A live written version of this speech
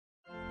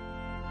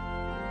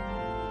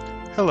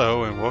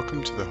Hello and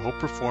welcome to the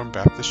Hope Reformed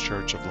Baptist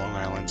Church of Long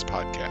Island's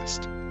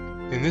podcast.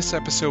 In this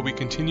episode we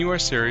continue our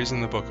series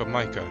in the book of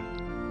Micah.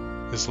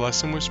 This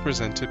lesson was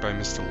presented by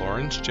Mr.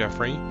 Lawrence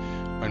Jeffrey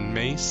on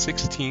May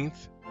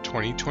 16th,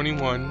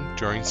 2021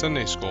 during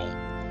Sunday School.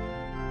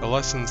 The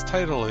lesson's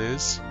title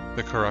is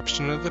The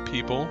Corruption of the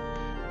People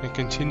and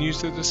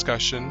continues the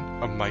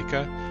discussion of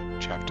Micah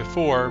chapter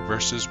 4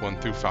 verses 1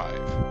 through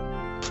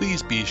 5.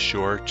 Please be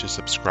sure to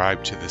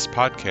subscribe to this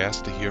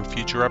podcast to hear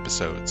future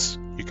episodes.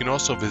 You can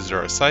also visit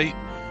our site,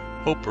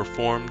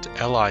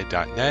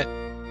 hopereformedli.net,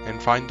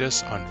 and find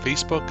us on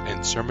Facebook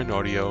and Sermon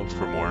Audio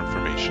for more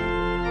information.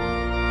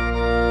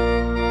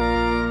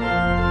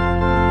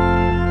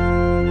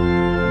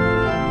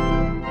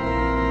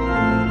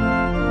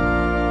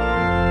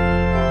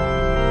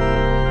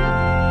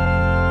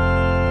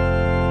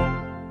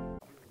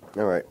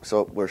 All right,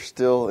 so we're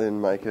still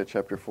in Micah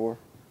chapter 4.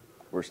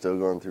 We're still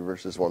going through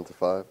verses 1 to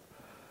 5.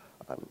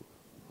 I'm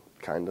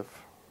kind of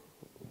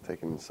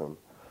taking some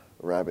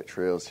rabbit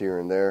trails here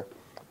and there,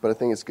 but I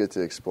think it's good to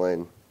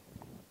explain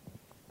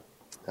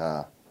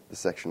the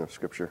section of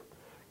Scripture,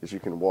 because you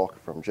can walk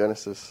from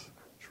Genesis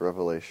to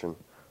Revelation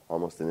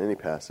almost in any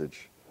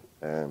passage,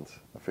 and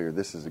I figured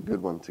this is a good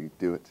one to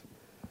do it,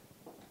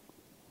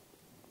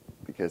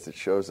 because it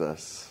shows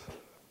us,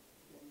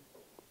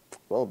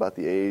 well, about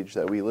the age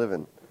that we live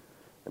in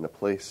and the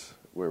place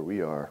where we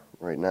are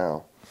right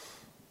now,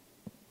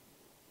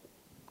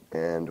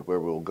 and where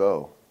we'll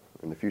go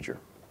in the future.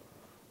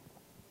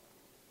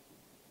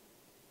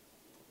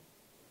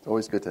 It's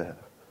always good to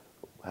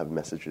have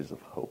messages of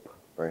hope,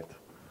 right?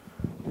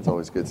 It's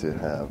always good to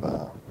have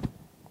a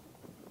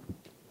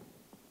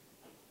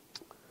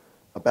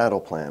battle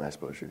plan, I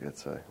suppose you could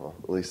say. Well,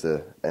 at least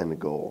an end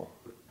goal.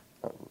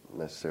 Not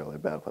necessarily a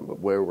battle plan, but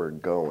where we're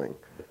going,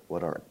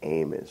 what our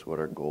aim is, what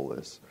our goal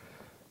is.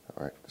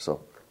 All right,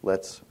 so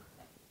let's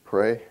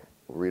pray.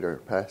 We'll read our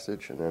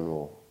passage, and then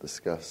we'll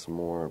discuss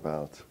more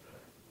about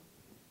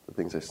the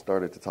things I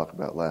started to talk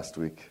about last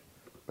week,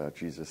 about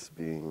Jesus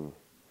being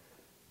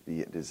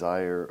the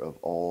desire of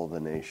all the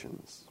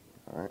nations.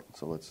 All right,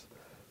 so let's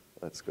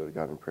go to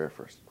God in prayer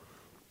first.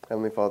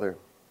 Heavenly Father,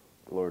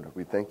 Lord,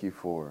 we thank you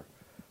for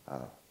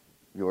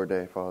your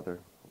day,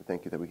 Father. We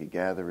thank you that we could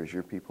gather as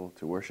your people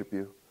to worship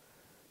you,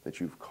 that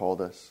you've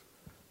called us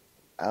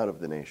out of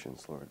the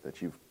nations, Lord,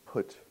 that you've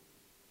put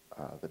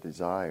the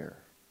desire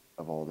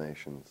of all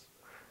nations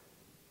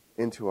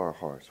into our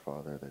hearts,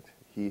 Father, that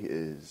he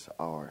is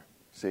our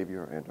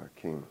Savior and our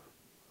King.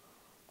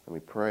 And we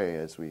pray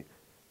as we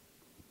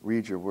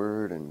read your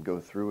word and go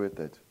through it,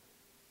 that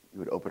you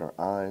would open our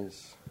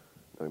eyes,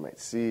 that we might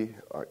see,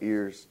 our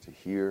ears to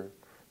hear,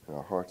 and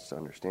our hearts to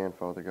understand,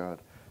 Father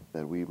God,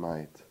 that we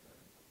might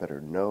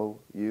better know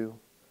you,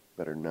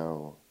 better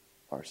know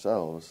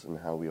ourselves, and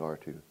how we are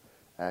to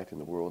act in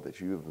the world that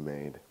you have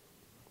made,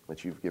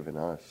 that you've given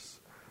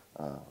us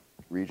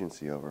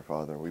regency over,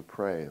 Father. And we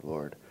pray,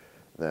 Lord,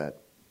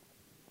 that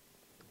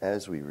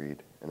as we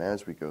read and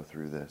as we go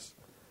through this,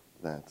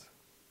 that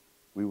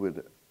we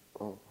would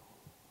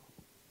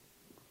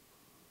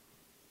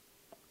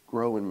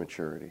grow in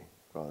maturity,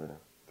 Father,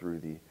 through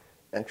the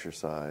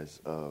exercise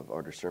of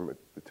our discernment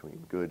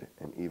between good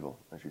and evil,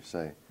 as you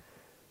say,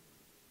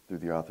 through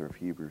the author of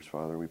Hebrews,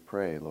 Father. We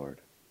pray, Lord,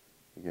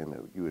 again,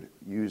 that you would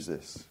use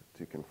this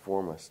to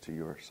conform us to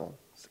your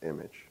Son's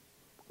image.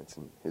 It's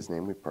in his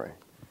name we pray.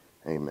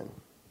 Amen.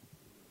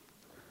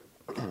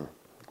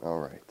 All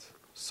right.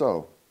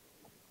 So,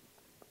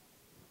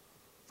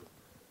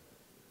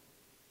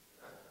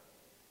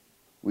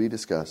 we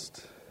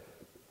discussed,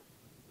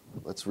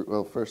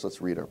 first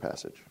let's read our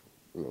passage.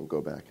 We'll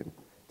go back and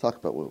talk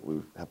about what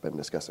we have been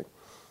discussing.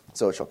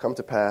 So it shall come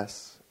to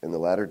pass in the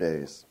latter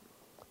days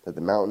that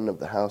the mountain of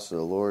the house of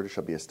the Lord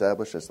shall be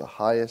established as the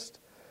highest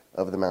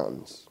of the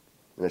mountains,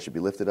 and it shall be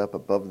lifted up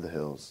above the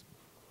hills,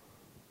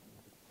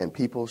 and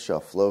people shall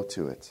flow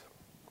to it.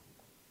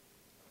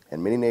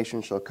 And many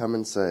nations shall come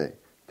and say,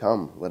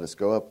 Come, let us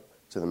go up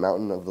to the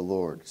mountain of the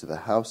Lord, to the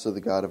house of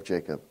the God of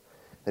Jacob,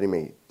 that he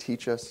may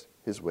teach us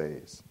his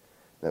ways,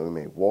 that we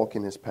may walk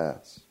in his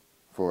paths.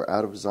 For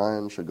out of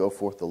Zion shall go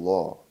forth the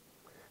law,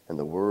 and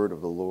the word of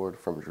the Lord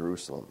from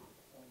Jerusalem.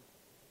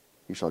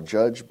 He shall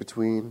judge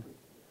between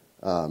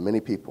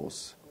many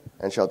peoples,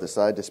 and shall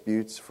decide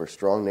disputes for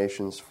strong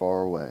nations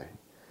far away.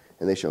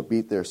 And they shall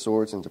beat their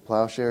swords into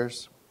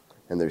plowshares,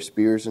 and their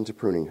spears into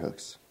pruning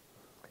hooks.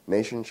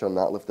 Nation shall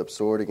not lift up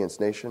sword against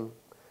nation,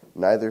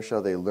 neither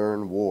shall they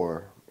learn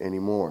war any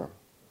more.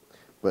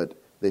 But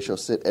they shall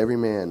sit every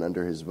man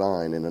under his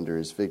vine and under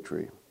his fig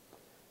tree,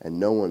 and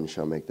no one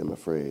shall make them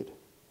afraid.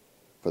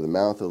 For the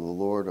mouth of the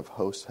Lord of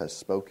hosts has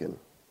spoken.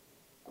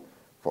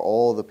 For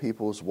all the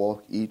peoples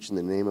walk each in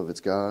the name of its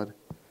God,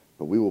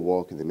 but we will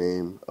walk in the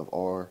name of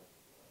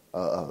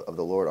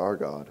the Lord our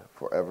God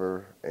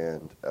forever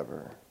and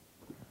ever.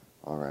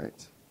 All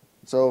right.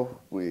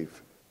 So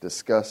we've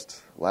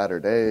discussed latter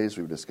days,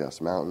 we've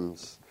discussed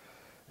mountains,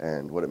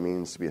 and what it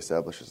means to be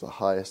established as the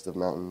highest of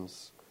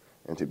mountains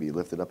and to be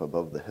lifted up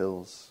above the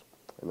hills.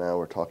 And now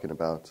we're talking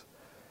about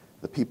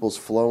the peoples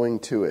flowing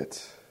to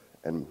it.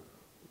 And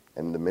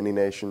And the many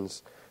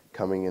nations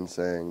coming and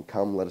saying,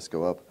 "Come, let us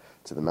go up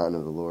to the mountain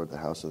of the Lord, the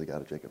house of the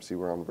God of Jacob." See,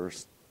 we're on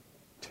verse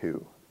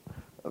 2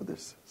 of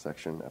this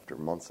section after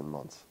months and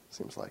months,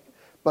 seems like.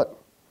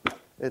 But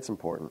it's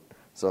important.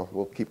 So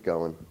we'll keep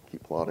going,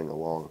 keep plodding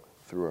along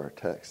through our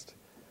text.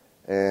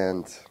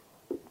 And,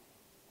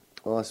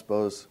 well, I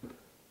suppose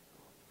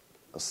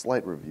a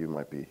slight review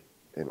might be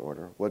in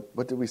order.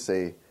 What did we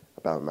say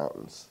about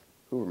mountains?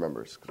 Who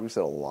remembers? Because we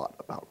said a lot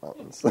about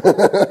mountains.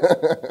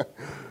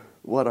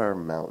 What are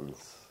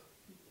mountains?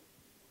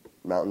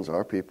 Mountains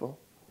are people.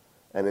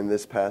 And in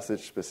this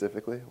passage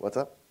specifically, what's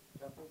up?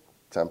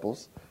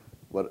 Temples.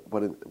 What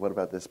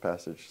about this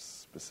passage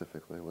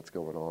specifically? What's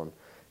going on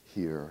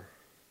here?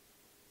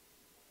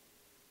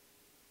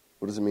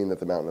 What does it mean that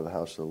the mountain of the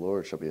house of the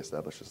Lord shall be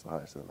established as the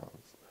highest of the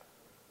mountains?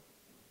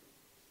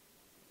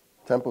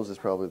 Temples is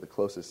probably the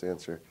closest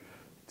answer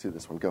to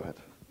this one. Go ahead.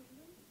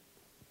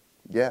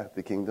 Yeah,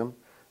 the kingdom,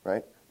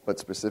 right? But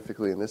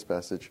specifically in this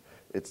passage,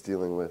 it's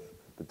dealing with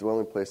the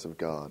dwelling place of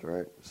God,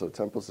 right? So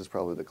temples is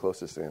probably the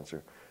closest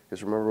answer.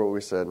 Because remember what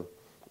we said,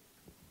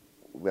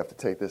 we have to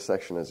take this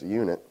section as a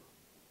unit.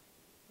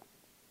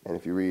 And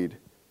if you read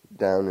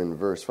down in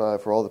verse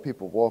 5, for all the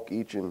people walk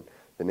each in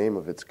the name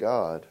of its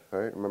God,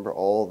 right? Remember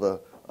all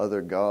the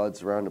other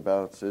gods round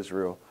about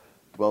Israel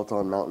dwelt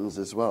on mountains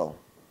as well.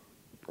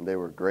 And they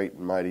were great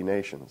and mighty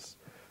nations.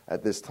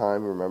 At this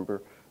time,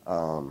 remember,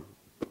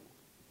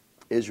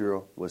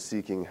 Israel was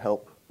seeking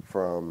help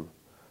from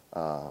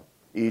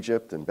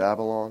Egypt and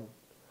Babylon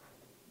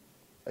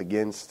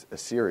against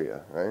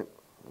Assyria, right?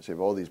 So you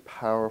have all these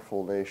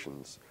powerful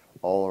nations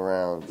all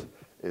around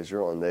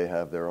Israel, and they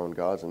have their own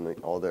gods, and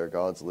all their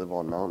gods live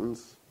on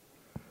mountains.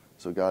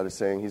 So God is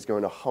saying he's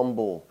going to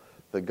humble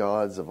the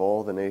gods of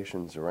all the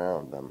nations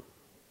around them,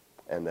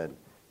 and that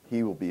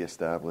he will be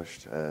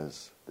established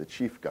as the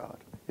chief God.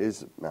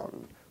 His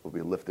mountain will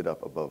be lifted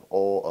up above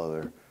all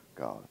other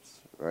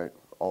gods, right?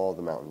 All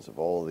the mountains of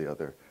all the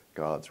other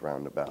gods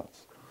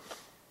roundabouts.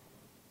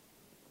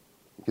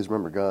 Because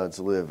remember, gods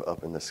live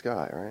up in the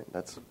sky, right?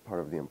 That's part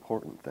of the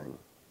important thing.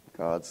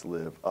 Gods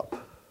live up,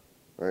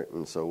 right?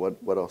 And so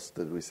what else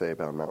did we say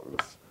about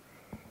mountains?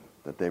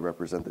 That they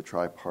represent the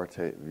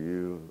tripartite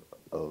view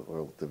of,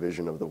 or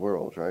division of the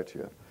world, right?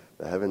 You have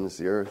the heavens,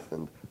 the earth,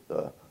 and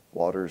the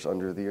waters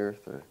under the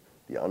earth, or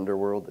the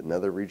underworld, the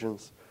nether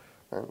regions.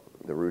 Right?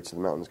 The roots of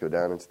the mountains go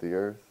down into the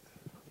earth,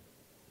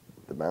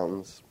 the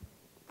mountains,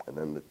 and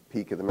then the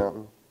peak of the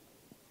mountain,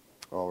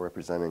 all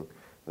representing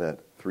that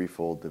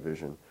threefold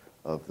division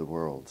of the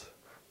world,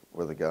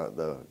 where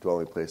the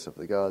dwelling place of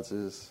the gods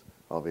is,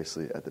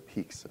 obviously at the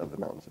peaks of the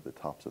mountains, at the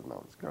tops of the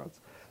mountains. Gods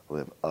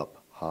live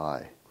up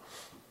high.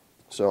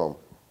 So,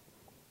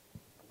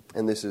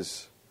 and this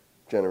is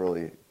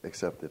generally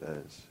accepted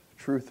as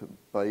truth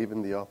by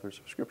even the authors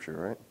of Scripture,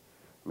 right?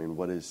 I mean,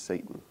 what is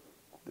Satan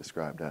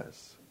described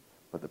as?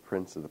 But the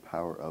prince of the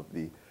power of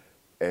the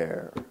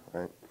air,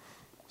 right?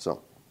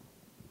 So,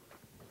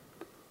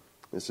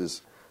 this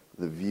is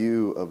the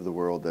view of the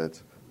world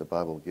that the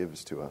Bible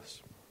gives to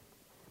us.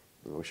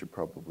 And we should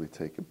probably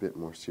take a bit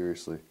more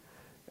seriously.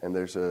 And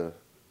there's a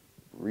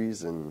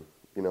reason,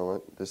 you know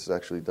what, this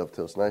actually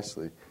dovetails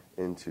nicely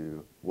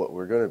into what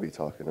we're going to be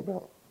talking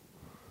about.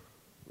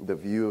 The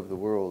view of the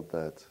world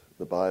that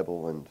the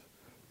Bible and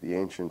the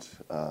ancient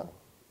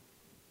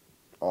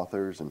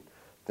authors and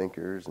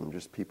thinkers and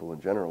just people in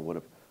general would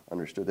have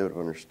understood. They would have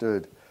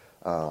understood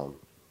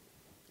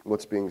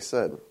what's being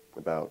said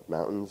about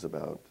mountains,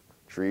 about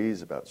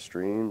trees, about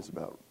streams,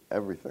 about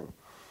everything,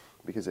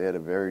 because they had a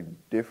very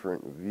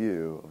different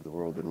view of the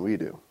world than we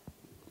do.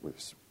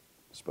 We've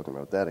spoken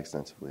about that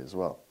extensively as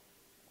well.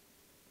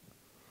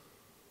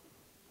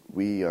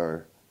 We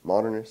are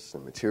modernists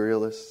and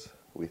materialists.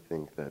 We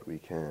think that we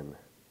can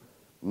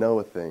know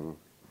a thing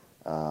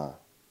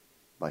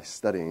by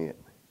studying it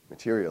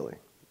materially,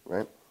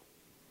 right?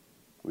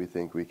 We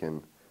think we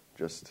can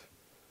just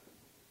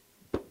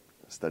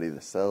study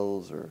the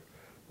cells or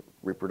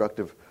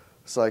reproductive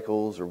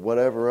cycles or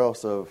whatever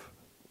else of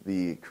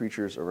the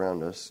creatures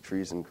around us,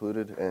 trees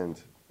included,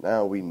 and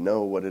now we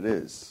know what it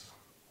is,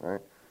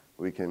 right?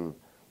 We can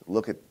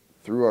look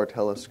through our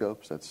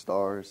telescopes at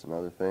stars and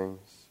other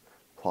things,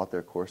 plot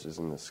their courses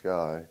in the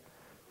sky,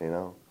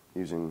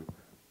 using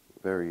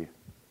very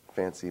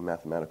fancy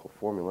mathematical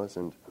formulas,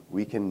 and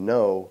we can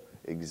know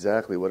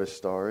exactly what a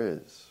star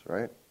is,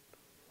 right?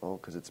 Well,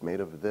 because it's made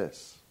of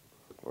this,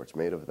 or it's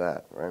made of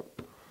that, right?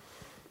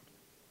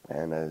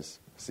 And as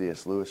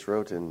C.S. Lewis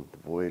wrote in The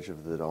Voyage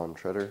of the Dawn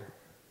Treader,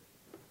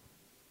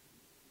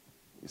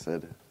 he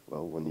said,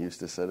 well, when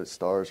Eustace said it,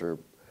 stars are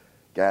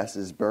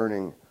gases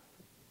burning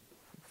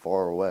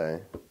far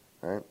away,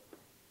 right?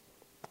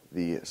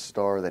 The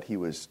star that he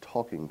was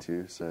talking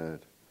to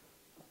said,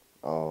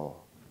 oh,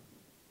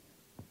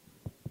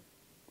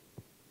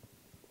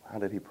 how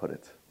did he put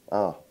it?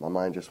 Oh, my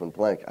mind just went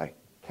blank. I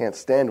can't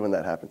stand when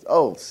that happens.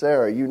 Oh,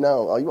 Sarah, you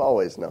know. Oh, you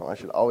always know. I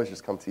should always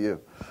just come to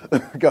you.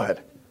 Go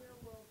ahead.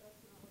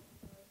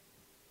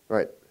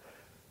 Right.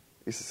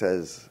 He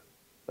says,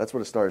 that's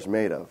what a star is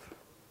made of.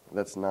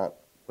 That's not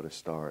what a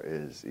star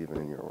is even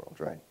in your world,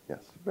 right?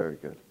 Yes, very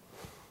good.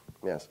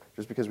 Yes,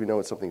 just because we know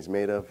what something's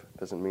made of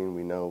doesn't mean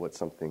we know what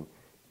something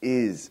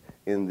is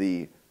in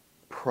the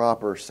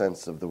proper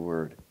sense of the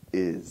word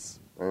is,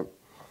 right?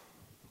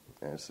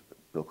 As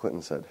Bill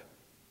Clinton said,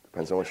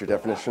 depends on what your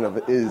definition of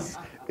is.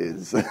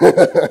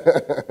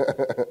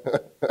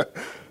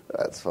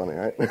 That's funny,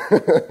 right?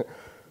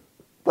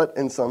 But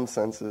in some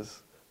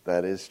senses,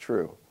 that is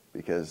true,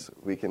 because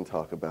we can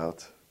talk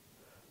about,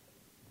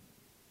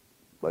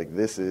 like,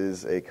 this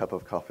is a cup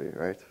of coffee,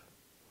 right?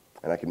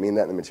 And I can mean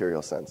that in the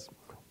material sense.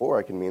 Or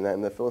I can mean that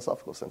in the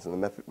philosophical sense,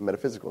 in the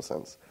metaphysical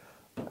sense.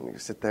 And you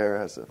sit there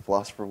as a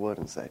philosopher would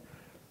and say,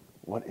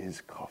 what is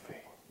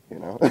coffee? You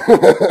know?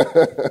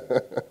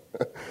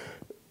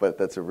 But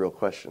that's a real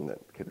question that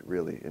could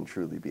really and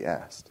truly be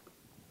asked.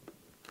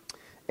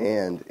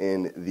 And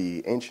in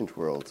the ancient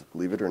world,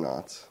 believe it or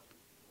not,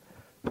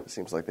 it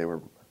seems like they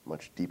were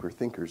much deeper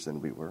thinkers than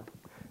we were,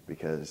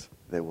 because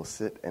they will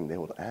sit and they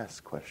will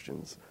ask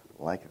questions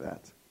like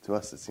that. To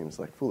us, it seems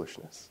like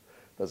foolishness,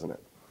 doesn't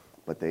it?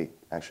 But they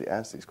actually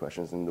ask these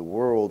questions. In the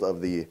world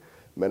of the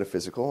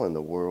metaphysical and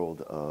the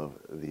world of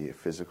the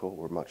physical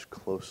were much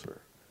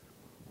closer,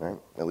 right?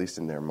 At least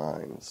in their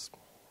minds.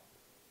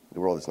 The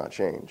world has not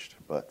changed,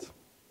 but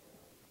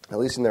at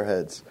least in their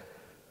heads,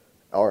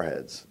 our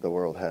heads, the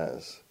world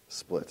has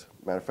split.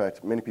 Matter of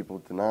fact, many people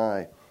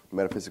deny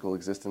metaphysical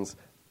existence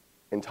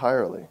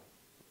entirely,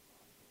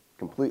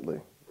 completely.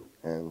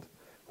 And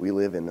we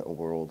live in a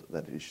world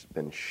that has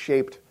been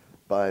shaped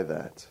by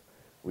that.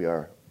 We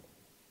are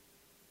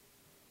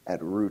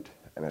at root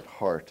and at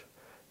heart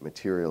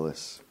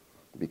materialists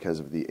because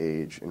of the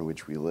age in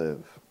which we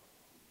live.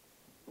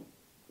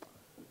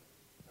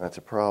 That's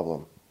a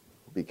problem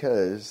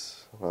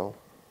because, well,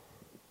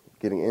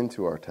 getting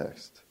into our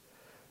text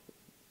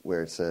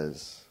where it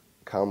says,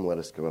 "Come, let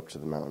us go up to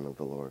the mountain of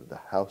the Lord, the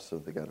house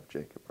of the God of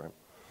Jacob," right?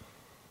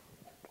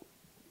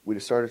 We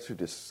started to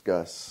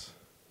discuss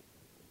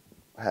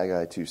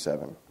Haggai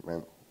 2:7,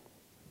 right?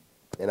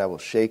 And I will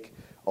shake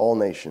all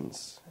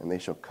nations, and they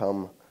shall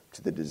come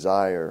to the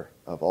desire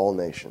of all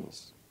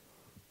nations,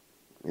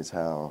 is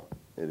how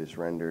it is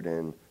rendered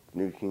in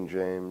New King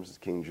James,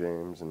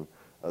 and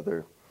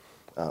other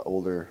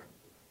older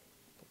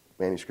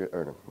manuscript,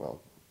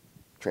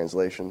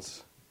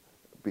 translations,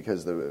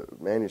 because the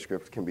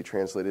manuscript can be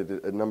translated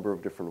a number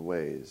of different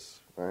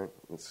ways, right?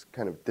 It's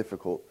kind of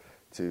difficult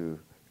to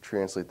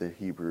translate the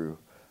Hebrew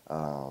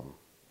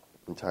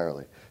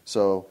entirely.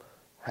 So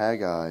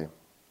Haggai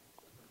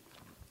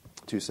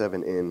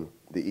 2:7 in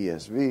the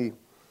ESV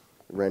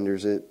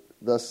renders it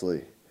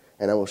thusly: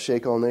 "And I will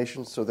shake all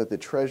nations so that the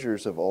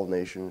treasures of all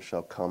nations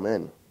shall come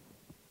in.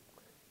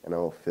 And I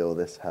will fill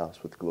this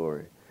house with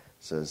glory,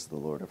 says the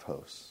Lord of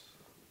hosts."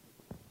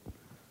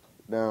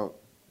 Now,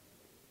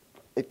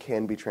 it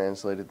can be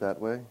translated that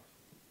way.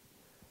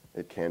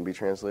 It can be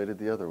translated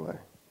the other way.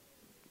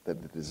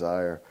 That the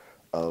desire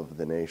of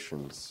the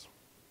nations,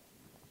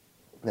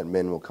 that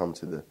men will come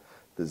to the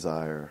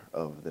desire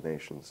of the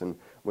nations. And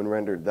when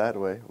rendered that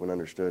way, when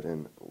understood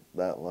in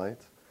that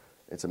light,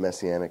 it's a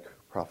messianic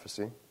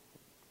prophecy.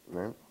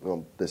 Right?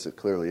 Well, this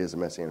clearly is a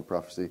messianic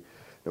prophecy,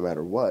 no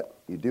matter what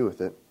you do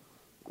with it.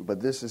 But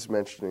this is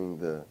mentioning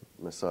the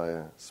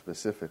Messiah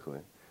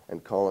specifically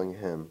and calling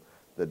him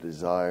the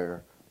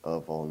desire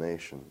of all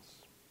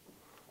nations.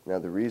 Now,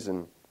 the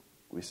reason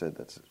we said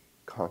that's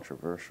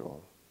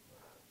controversial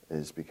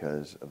is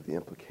because of the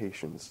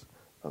implications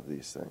of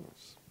these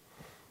things,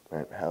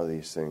 right? How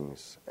these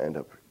things end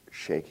up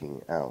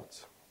shaking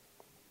out.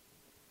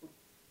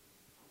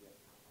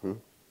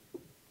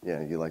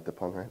 Yeah, you like the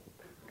pun, right?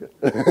 Good.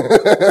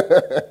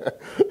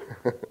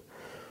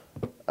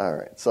 All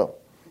right. So,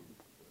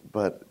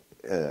 but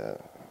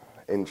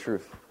in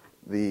truth,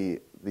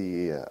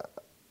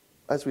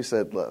 as we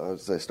said,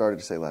 as I started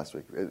to say last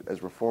week,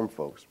 as Reformed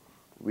folks,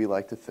 we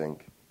like to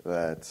think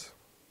that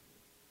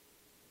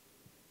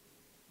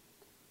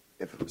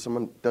if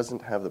someone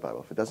doesn't have the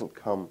Bible, if it doesn't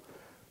come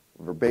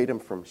verbatim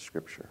from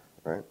Scripture,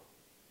 right?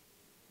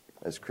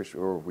 As Christian,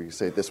 or we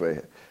say it this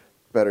way,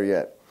 better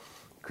yet,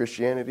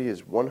 Christianity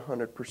is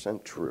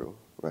 100% true,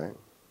 right?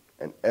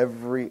 And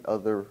every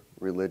other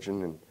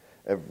religion and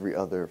every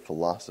other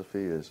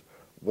philosophy is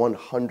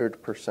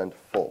 100%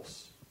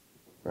 false,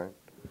 right?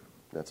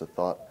 That's a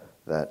thought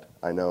that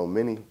I know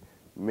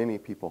many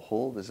people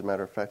hold. As a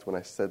matter of fact, when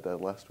I said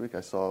that last week,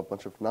 I saw a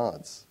bunch of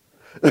nods.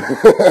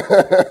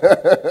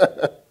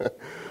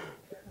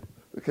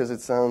 Because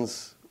it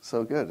sounds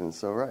so good and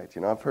so right.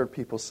 You know, I've heard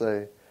people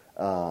say,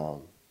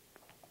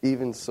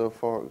 even so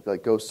far,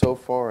 like go so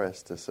far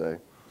as to say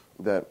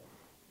that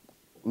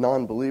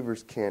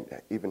non-believers can't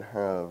even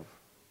have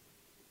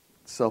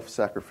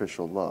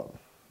self-sacrificial love,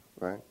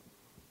 right?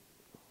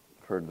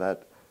 I've heard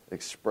that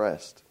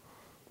expressed.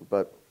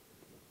 But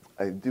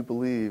I do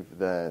believe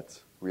that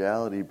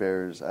reality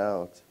bears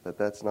out that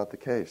that's not the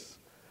case.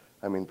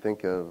 I mean,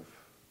 think of,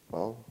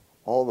 well,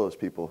 all those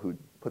people who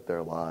put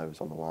their lives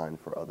on the line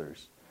for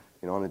others,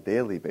 you know, on a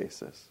daily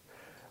basis,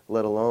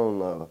 let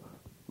alone a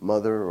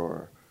mother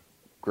or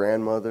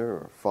grandmother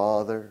or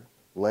father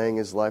laying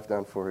his life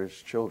down for his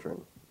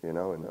children, in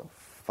a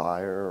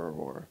fire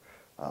or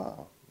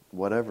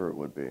whatever it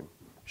would be.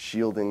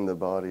 Shielding the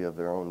body of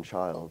their own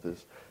child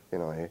is,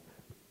 a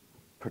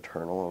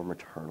paternal or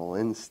maternal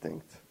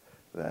instinct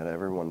that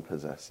everyone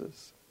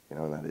possesses,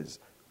 and that is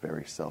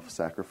very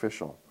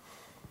self-sacrificial.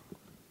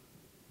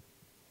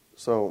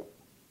 So,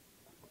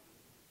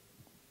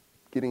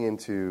 getting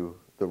into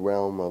the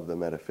realm of the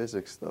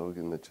metaphysics, though,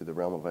 to the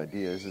realm of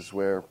ideas, is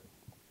where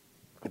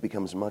it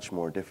becomes much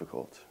more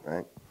difficult,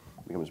 right?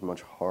 It becomes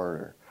much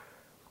harder.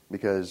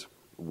 Because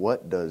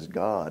what does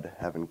God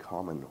have in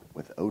common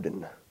with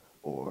Odin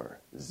or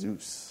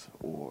Zeus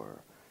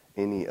or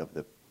any of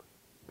the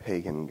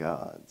pagan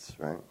gods,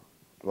 right?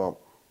 Well,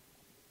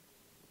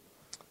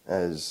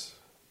 as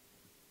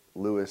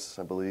Lewis,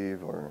 I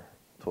believe, or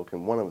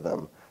Tolkien, one of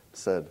them,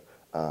 said,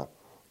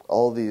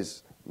 all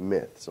these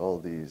myths, all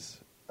these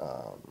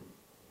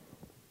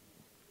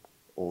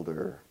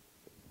older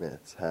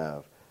myths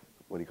have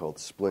what he called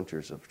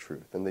splinters of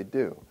truth, and they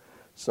do.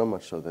 So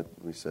much so that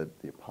we said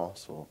the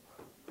Apostle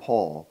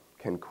Paul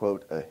can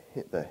quote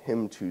the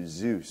hymn to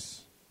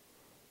Zeus,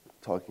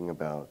 talking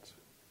about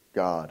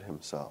God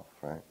himself,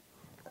 right?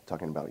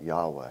 Talking about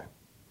Yahweh,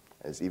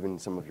 as even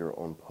some of your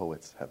own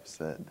poets have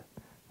said,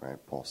 right?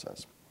 Paul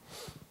says.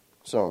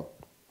 So,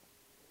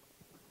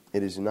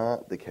 it is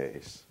not the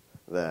case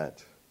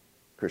that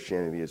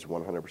Christianity is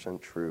 100%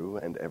 true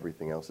and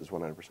everything else is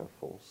 100%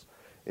 false.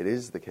 It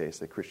is the case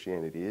that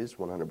Christianity is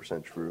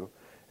 100% true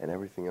and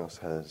everything else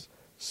has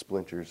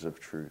splinters of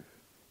truth,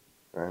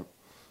 right?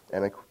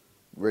 And I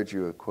read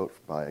you a quote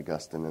by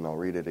Augustine, and I'll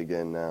read it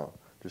again now,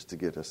 just to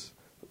get us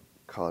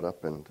caught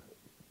up and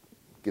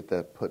get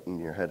that put in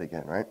your head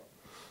again, right?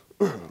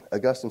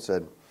 Augustine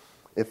said,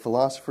 "If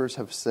philosophers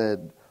have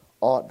said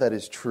aught that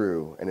is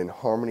true and in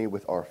harmony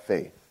with our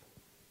faith,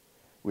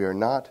 we are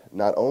not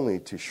only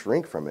to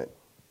shrink from it,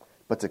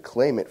 but to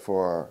claim it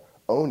for our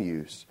own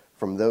use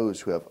from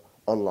those who have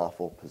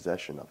unlawful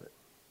possession of it."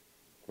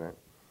 Right?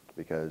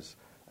 Because,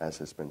 as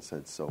has been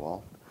said so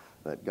often,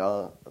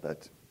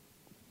 that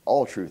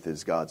all truth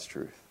is God's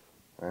truth.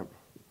 Right?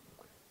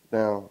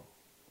 Now,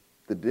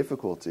 the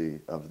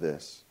difficulty of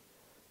this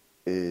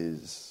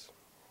is,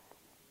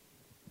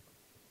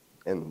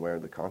 and where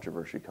the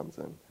controversy comes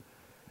in,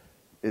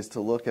 is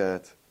to look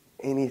at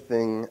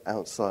anything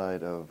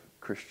outside of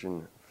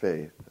Christian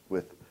faith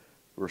with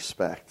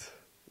respect,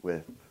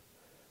 with,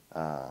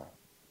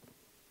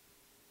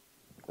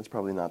 it's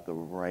probably not the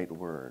right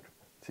word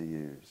to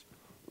use,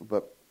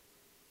 but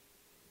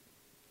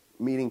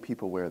meeting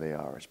people where they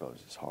are, I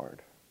suppose, is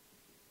hard.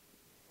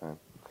 Right?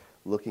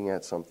 Looking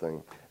at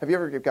something. Have you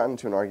ever gotten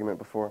into an argument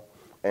before,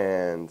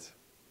 and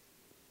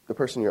the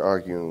person you're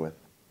arguing with,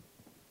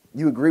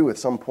 you agree with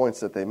some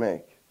points that they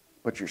make,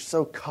 but you're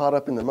so caught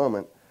up in the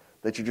moment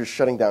that you're just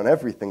shutting down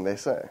everything they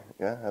say?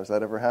 Yeah? Has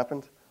that ever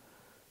happened?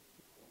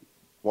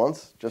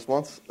 Once? Just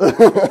once?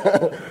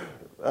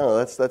 Oh,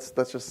 that's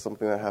just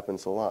something that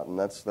happens a lot, and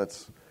that's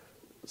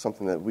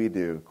something that we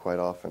do quite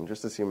often,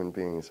 just as human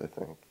beings, I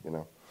think,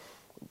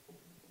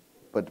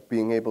 But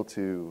being able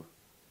to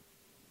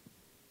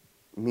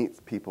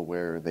meet people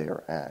where they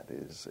are at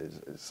is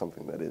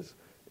something that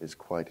is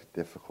quite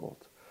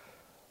difficult.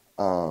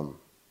 And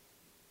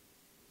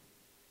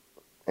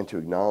to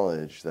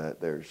acknowledge that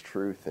there's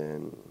truth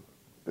in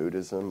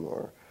Buddhism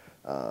or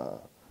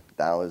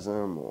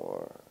Taoism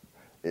or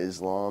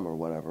Islam or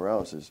whatever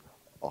else is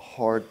a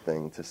hard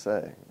thing to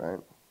say, right?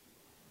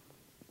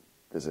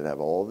 Does it have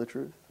all the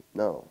truth?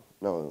 No.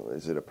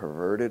 Is it a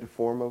perverted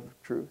form of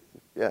truth?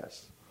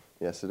 Yes.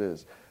 Yes, it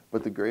is.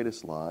 But the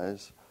greatest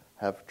lies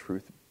have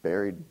truth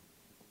buried,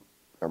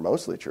 or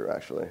mostly true,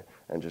 actually,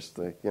 and just,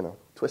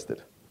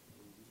 twisted,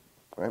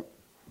 right?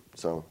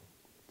 So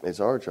it's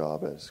our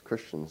job as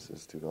Christians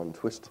is to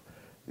untwist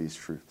these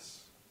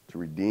truths, to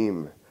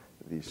redeem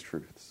these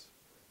truths,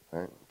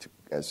 right? To,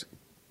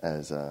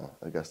 as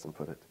Augustine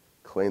put it,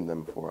 claim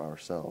them for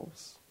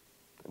ourselves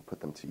and put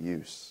them to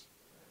use,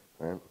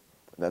 right?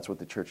 That's what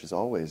the church has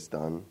always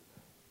done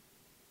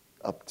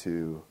up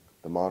to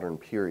the modern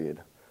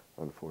period,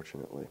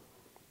 unfortunately.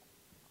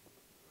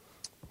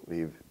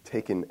 We've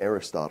taken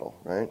Aristotle,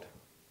 right?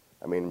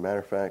 Matter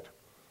of fact,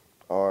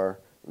 our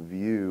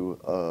view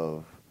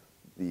of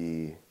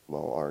the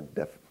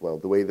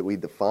way that we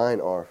define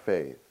our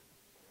faith,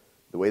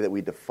 the way that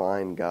we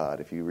define God,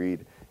 if you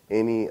read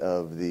any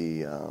of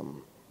the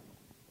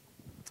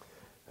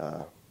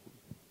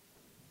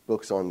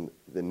books on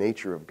the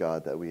nature of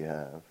God that we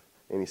have,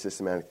 any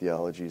systematic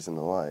theologies and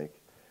the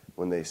like,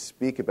 when they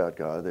speak about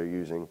God, they're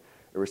using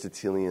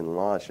Aristotelian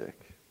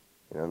logic.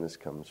 And this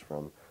comes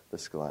from the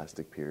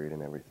scholastic period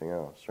and everything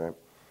else, right?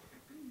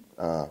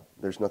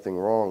 There's nothing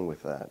wrong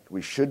with that.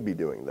 We should be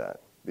doing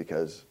that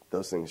because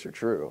those things are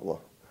true.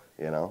 Well,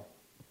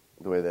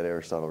 the way that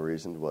Aristotle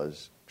reasoned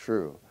was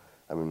true.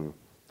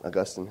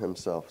 Augustine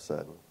himself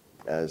said,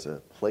 as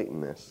a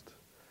Platonist,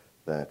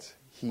 that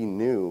he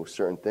knew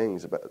certain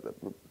things about.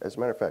 As a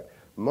matter of fact,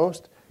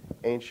 most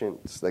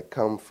ancients that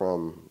come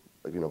from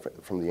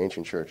the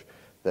ancient church,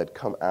 that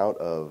come out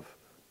of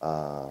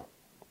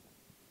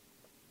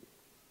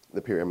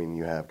the period. I mean,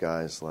 you have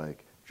guys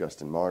like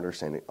Justin Martyr,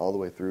 all the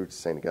way through to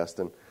St.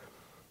 Augustine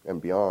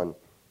and beyond.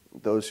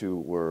 Those who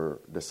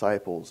were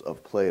disciples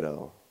of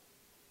Plato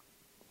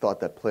thought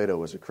that Plato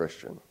was a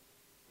Christian.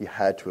 He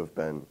had to have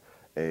been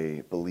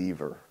a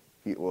believer.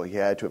 He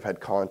had to have had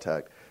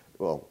contact.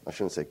 Well, I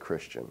shouldn't say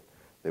Christian.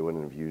 They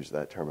wouldn't have used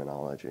that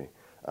terminology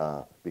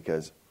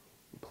because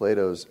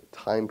Plato's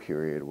time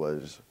period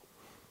was,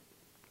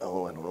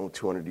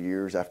 200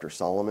 years after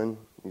Solomon.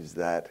 He's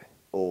that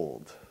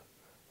old,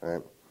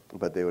 right?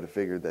 But they would have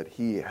figured that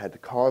he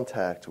had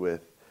contact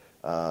with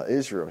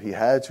Israel. He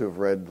had to have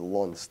read the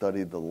law and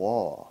studied the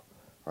law,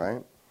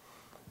 right?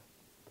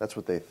 That's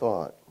what they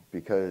thought,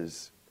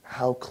 because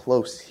how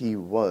close he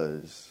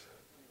was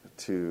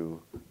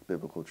to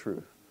biblical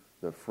truth,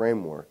 the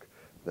framework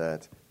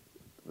that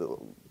the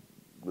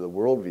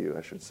worldview,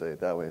 I should say it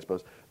that way, I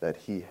suppose, that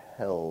he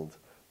held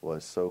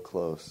was so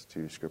close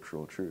to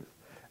scriptural truth.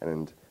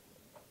 And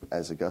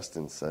as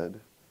Augustine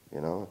said,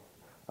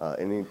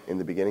 in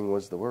the beginning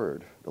was the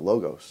Word, the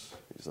Logos.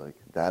 He's like,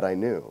 that I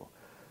knew.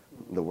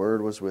 The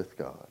Word was with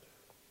God.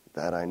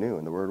 That I knew.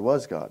 And the Word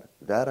was God.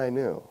 That I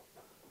knew.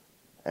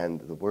 And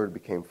the Word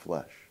became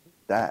flesh.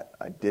 That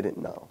I didn't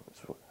know,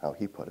 is how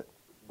he put it,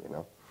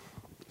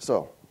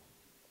 So,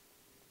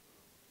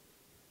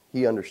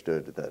 he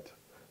understood that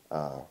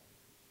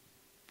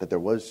there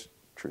was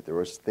truth. There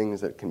was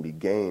things that can be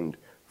gained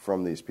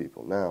from these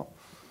people. Now,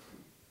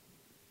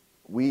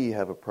 we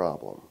have a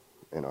problem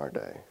in our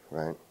day,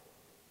 right?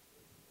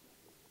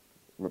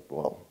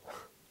 Well,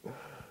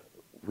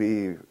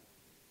 we,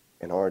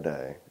 in our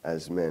day,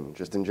 as men,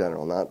 just in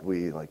general, not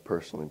we like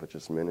personally, but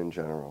just men in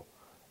general,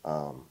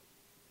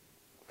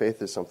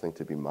 faith is something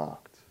to be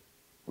mocked,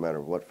 no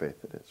matter what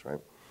faith it is, right?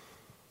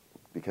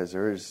 Because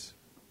there is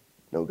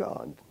no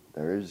God.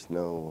 There's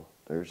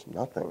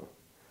nothing.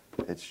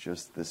 It's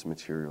just this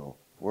material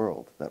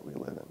world that we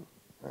live in,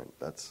 right?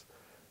 That's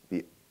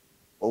the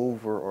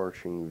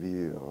overarching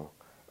view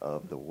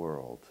of the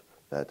world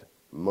that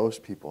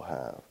most people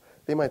have.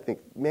 They might think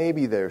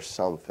maybe there's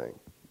something,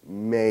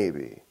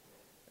 maybe.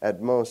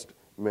 At most,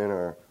 men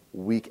are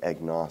weak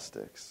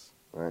agnostics,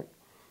 right?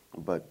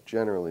 But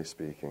generally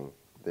speaking,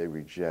 they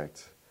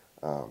reject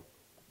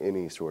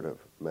any sort of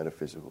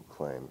metaphysical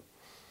claim.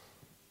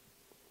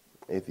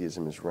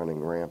 Atheism is running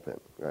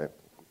rampant, right?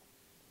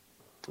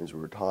 As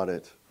we're taught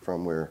it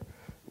from we're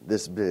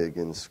this big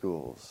in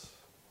schools,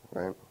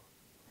 right?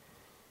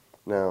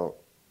 Now,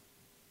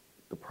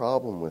 the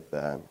problem with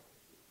that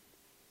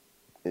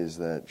is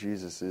that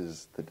Jesus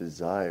is the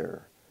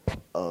desire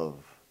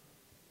of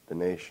the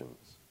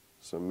nations.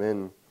 So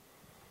men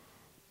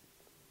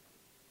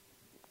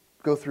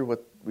go through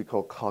what we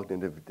call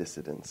cognitive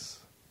dissonance,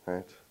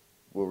 right?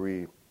 Where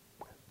we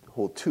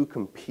hold two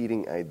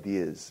competing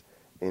ideas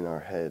in our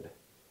head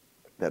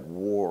that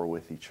war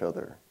with each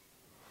other.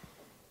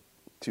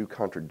 Two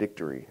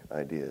contradictory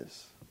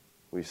ideas.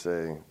 We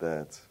say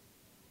that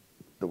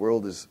the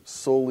world is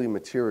solely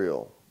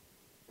material,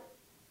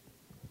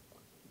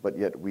 but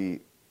yet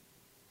we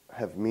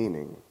have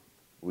meaning,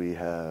 we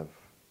have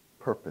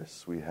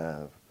purpose, we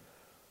have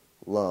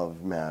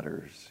love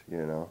matters,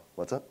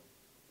 What's up?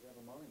 We have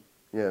a mind.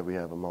 Yeah, we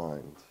have a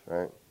mind,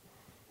 right?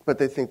 But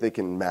they think they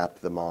can map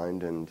the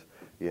mind and,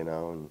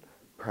 and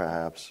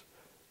perhaps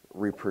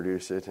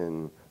reproduce it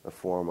in the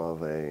form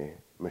of a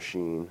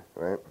machine,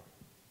 right?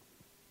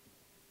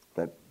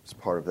 That's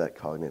part of that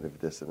cognitive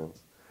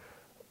dissonance.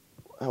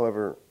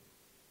 However,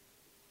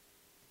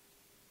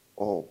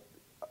 I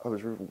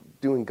was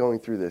going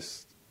through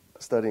this,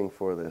 studying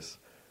for this,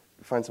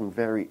 to find some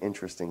very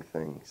interesting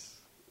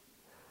things.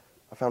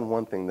 I found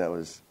one thing that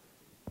was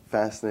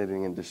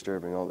fascinating and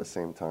disturbing all at the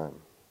same time.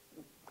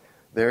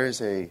 There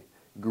is a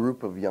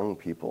group of young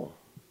people,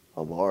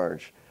 a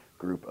large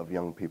group of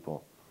young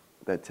people,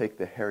 that take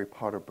the Harry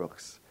Potter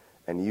books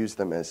and use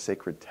them as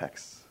sacred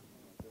texts.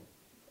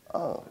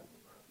 Oh,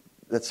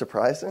 that's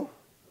surprising?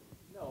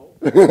 No.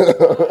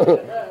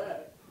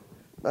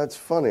 That's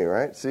funny,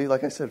 right? See,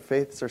 like I said,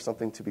 faiths are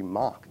something to be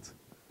mocked,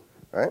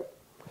 right?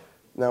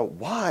 Now,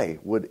 why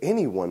would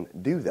anyone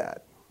do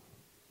that?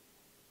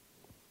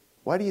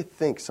 Why do you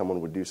think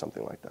someone would do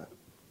something like that?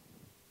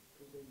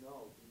 Because they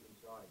know deep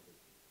inside that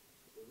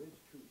there is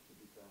truth to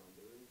be found.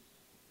 There is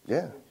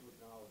Yeah. something to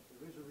acknowledge.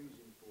 There is a reason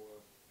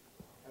for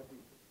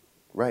everything.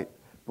 Right.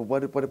 But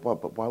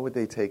why would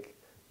they take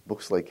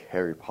books like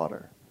Harry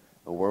Potter,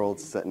 a world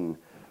set in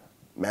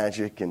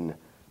magic and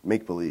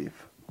make-believe?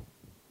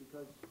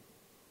 Because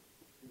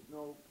there's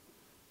no,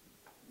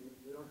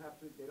 they don't have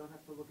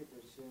to look at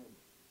their sin.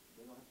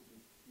 They don't have to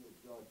feel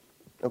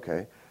judged.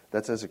 Okay,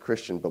 that's as a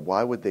Christian, but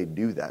why would they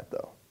do that,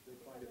 though? They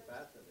find it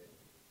fascinating.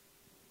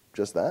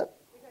 Just that?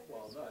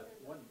 Well, not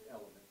one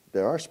element.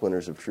 There are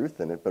splinters of truth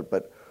in it,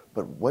 but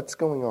what's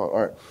going on?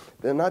 All right,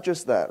 then not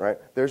just that, right?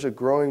 There's a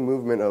growing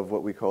movement of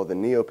what we call the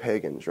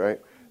neo-pagans, right?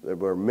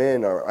 Where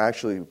men are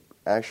actually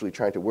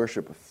trying to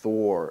worship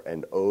Thor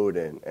and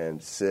Odin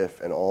and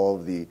Sif and all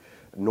of the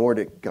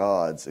Nordic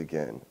gods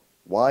again.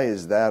 Why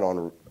is that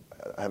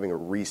having a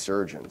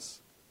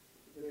resurgence?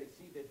 Because they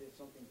see that there's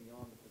something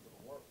beyond the physical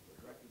world.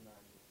 They recognize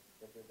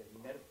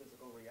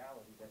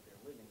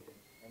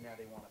and now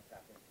they want to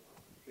tap into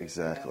it.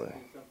 Exactly. It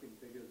has to be something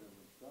bigger than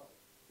themselves.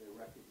 They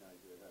recognize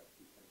that it has to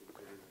be something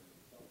bigger than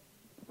themselves.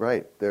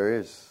 Right. There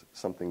is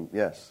something.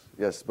 Yes.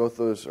 Yes. Both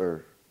those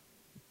are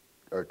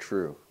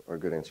true. Are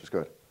good answers.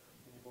 Good. Can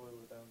you boil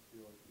it down to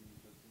like being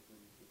just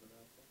simply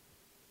supernatural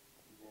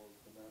as well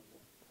as the natural?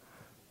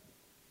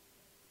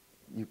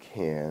 You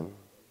can,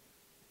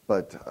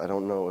 but I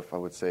don't know if I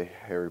would say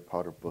Harry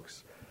Potter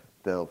books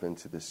delve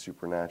into the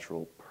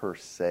supernatural per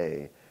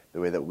se, the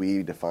way that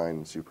we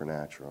define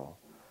supernatural.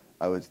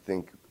 I would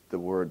think the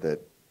word that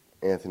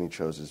Anthony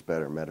chose is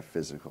better,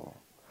 metaphysical,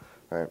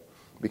 right?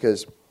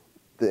 Because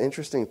the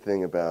interesting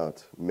thing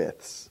about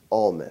myths,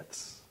 all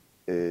myths,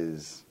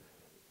 is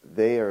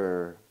they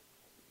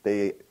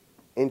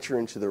enter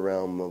into the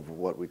realm of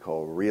what we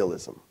call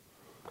realism.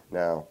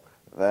 Now,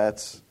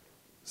 that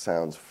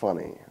sounds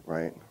funny,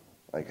 right?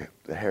 Like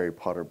the Harry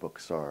Potter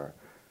books are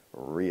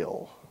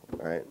real,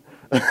 right?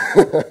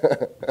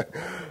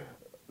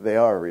 They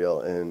are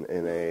real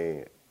in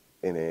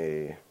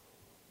a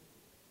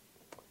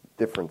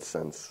different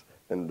sense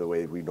than the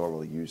way we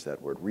normally use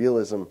that word.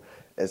 Realism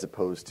as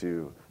opposed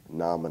to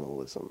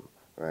nominalism,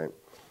 right?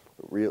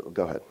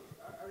 Go ahead.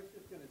 I was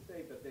just going to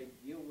say, but they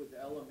deal with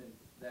elements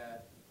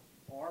that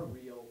are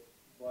real,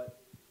 but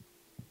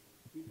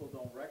people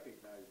don't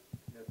recognize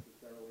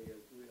necessarily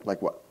as real.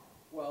 Like what?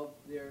 Well,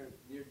 they're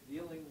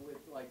dealing with,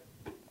 like,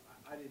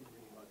 I didn't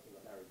read much of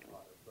the Harry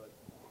Potter, but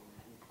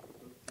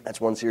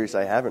That's one series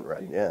I haven't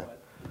read, yeah. But,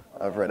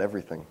 I've read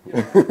everything. You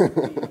know,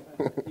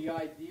 the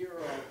idea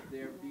of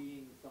there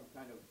being some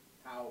kind of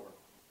power,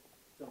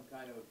 some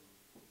kind of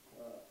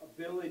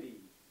ability,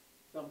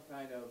 some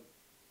kind of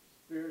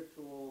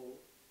spiritual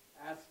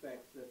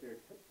aspects that they're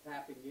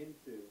tapping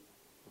into,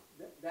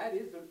 that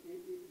is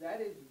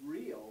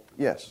real.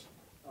 Yes.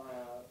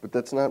 But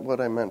that's not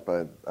what I meant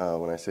by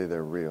when I say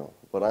they're real.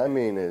 What I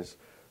mean is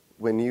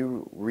when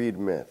you read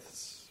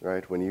myths,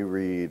 right? When you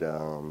read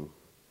the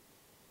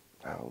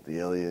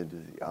Iliad,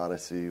 the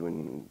Odyssey,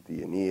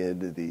 the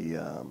Aeneid,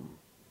 the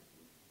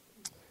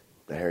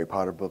Harry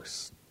Potter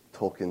books,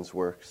 Tolkien's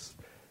works,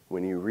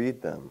 when you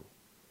read them,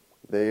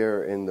 they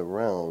are in the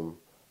realm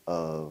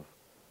of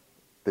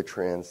the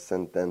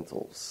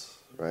transcendentals,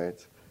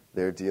 right?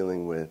 They're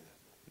dealing with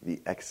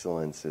the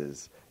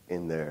excellences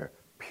in their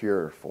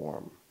pure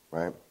form,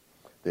 right?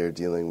 They're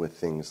dealing with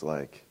things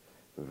like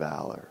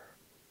valor,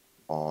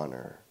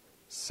 honor,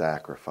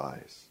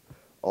 sacrifice,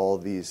 all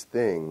these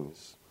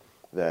things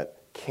that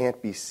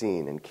can't be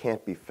seen and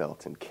can't be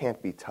felt and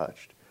can't be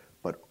touched,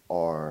 but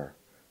are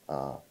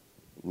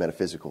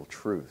metaphysical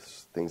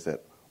truths, things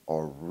that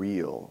are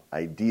real,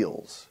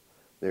 ideals.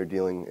 They're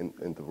dealing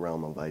in the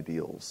realm of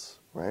ideals,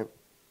 right?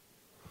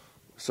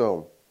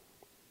 So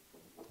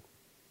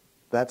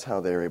that's how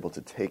they're able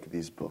to take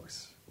these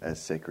books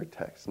as sacred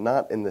texts.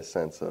 Not in the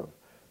sense of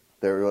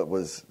there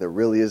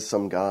really is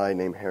some guy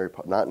named Harry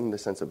Potter, not in the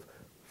sense of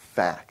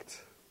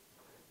fact,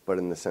 but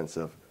in the sense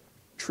of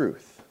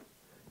truth.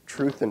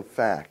 Truth and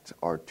fact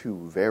are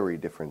two very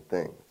different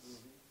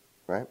things,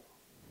 right?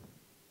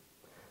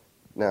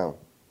 Now,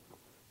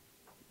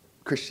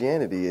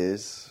 Christianity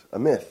is a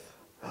myth.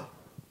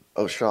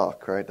 Oh,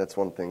 shock, right? That's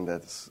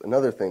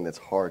another thing that's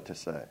hard to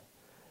say.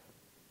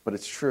 But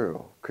it's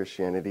true.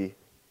 Christianity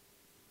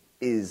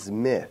is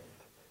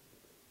myth.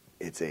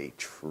 It's a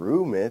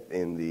true myth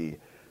in the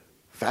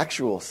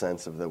factual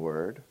sense of the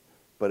word,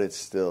 but it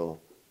still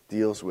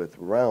deals with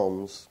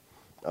realms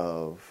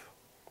of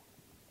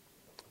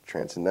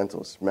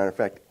transcendentals. Matter of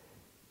fact,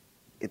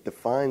 it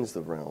defines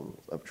the realm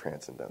of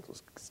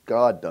transcendentals.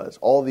 God does.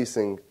 All these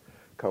things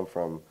come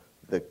from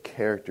the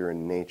character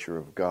and nature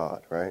of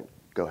God, right?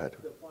 Go ahead.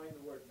 Define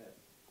the word myth,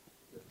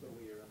 just so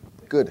we are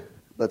understanding. Good.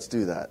 Let's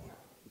do that.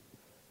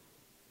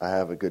 I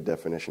have a good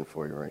definition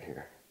for you right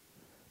here.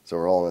 So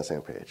we're all on the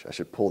same page. I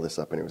should pull this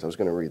up anyways. I was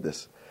going to read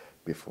this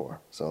before.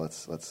 So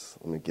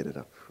let me get it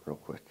up real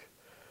quick.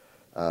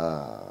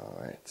 All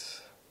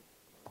right.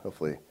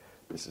 Hopefully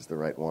this is the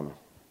right one.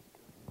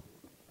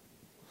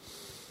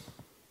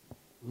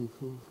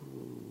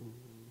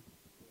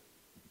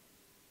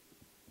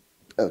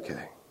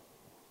 Okay.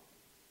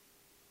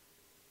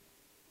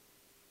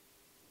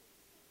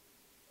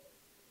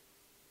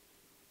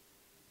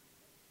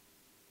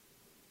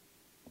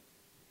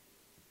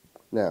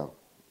 Now,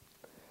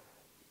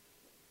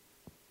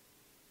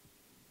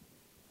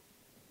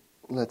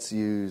 I'll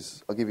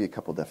give you a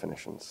couple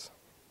definitions.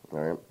 All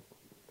right.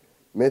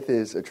 Myth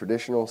is a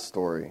traditional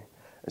story,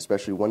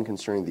 especially one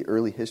concerning the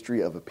early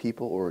history of a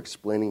people or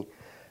explaining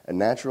a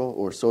natural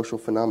or social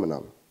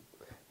phenomenon,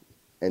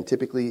 and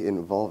typically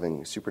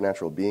involving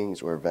supernatural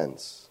beings or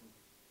events.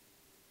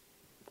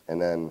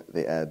 And then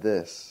they add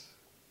this,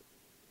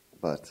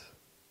 but,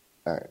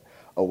 all right,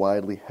 a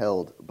widely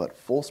held but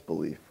false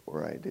belief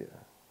or idea,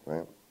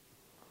 right?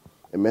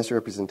 A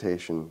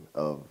misrepresentation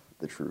of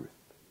the truth.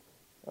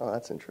 Oh,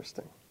 that's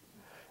interesting,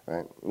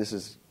 right? This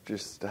is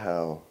just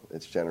how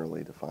it's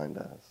generally defined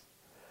as.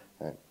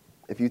 Right?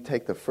 If you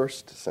take the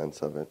first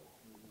sense of it,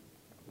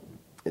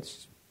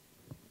 it's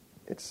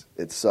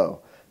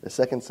so. The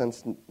second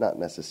sense, not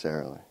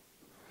necessarily.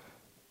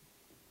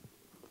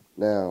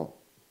 Now,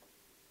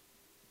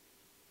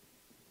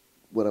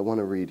 what I want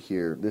to read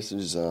here, this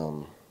is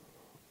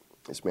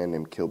this man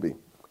named Kilby.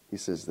 He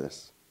says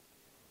this,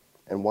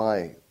 and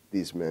why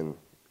these men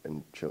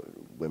and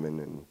women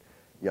and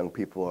young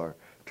people are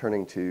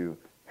turning to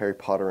Harry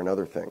Potter and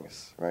other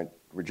things, right?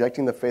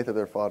 Rejecting the faith of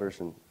their fathers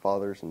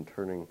and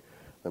turning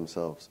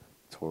themselves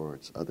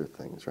towards other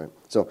things, right?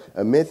 So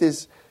a myth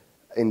is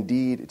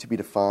indeed to be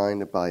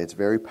defined by its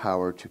very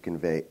power to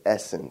convey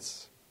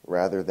essence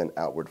rather than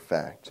outward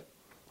fact,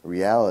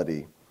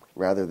 reality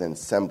rather than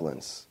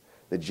semblance,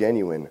 the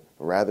genuine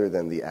rather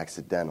than the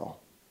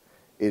accidental.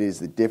 It is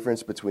the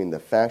difference between the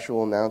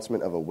factual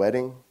announcement of a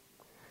wedding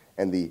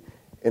and the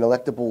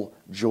ineluctable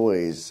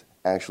joys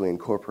actually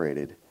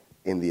incorporated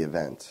in the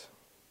event.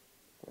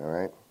 All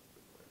right?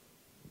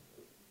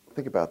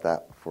 Think about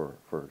that for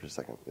just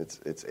a second.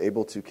 It's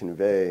able to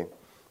convey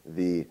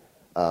the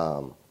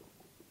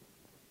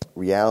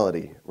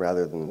reality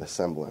rather than the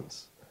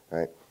semblance,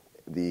 right?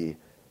 The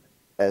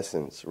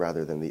essence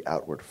rather than the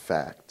outward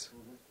fact,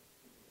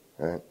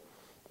 right?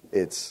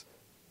 It's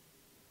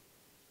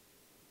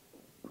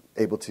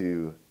able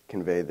to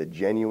convey the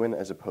genuine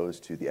as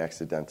opposed to the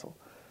accidental.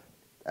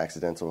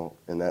 Accidental,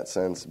 in that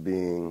sense,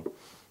 being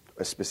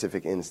a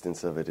specific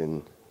instance of it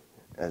in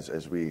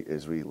as we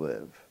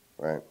live,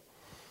 right?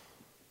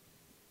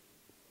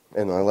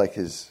 And I like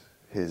his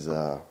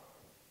the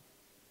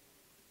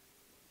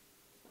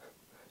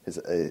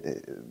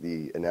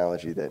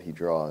analogy that he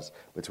draws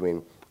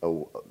between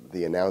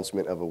the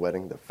announcement of a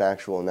wedding, the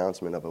factual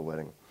announcement of a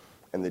wedding,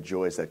 and the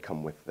joys that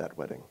come with that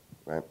wedding,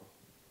 right?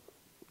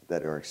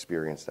 That are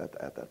experienced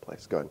at that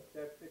place. Go ahead.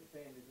 That fits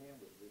hand in hand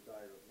with the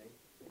desire of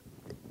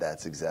nature.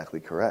 That's exactly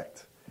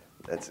correct.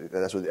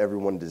 That's what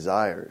everyone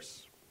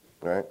desires,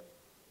 right?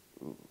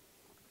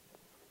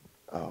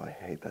 Oh, I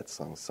hate that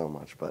song so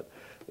much, but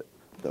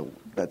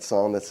that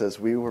song that says,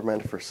 we were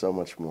meant for so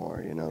much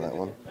more, you know that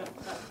one?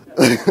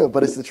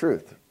 But it's the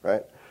truth,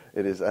 right?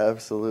 It is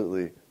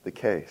absolutely the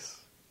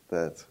case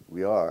that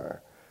we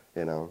are,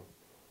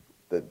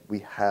 that we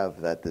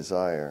have that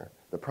desire.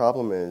 The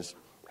problem is,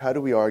 how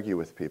do we argue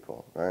with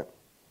people, right?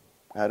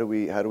 How do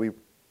we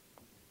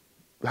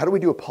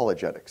do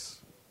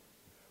apologetics?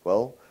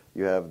 Well,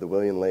 you have the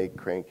William Lane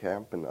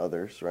Crankamp and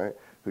others, right,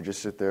 who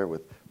just sit there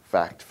with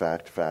fact,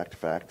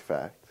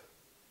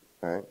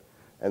 right?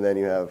 And then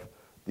you have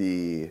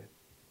the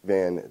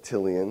Van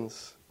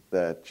Tillians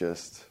that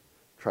just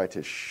try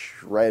to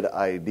shred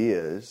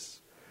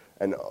ideas,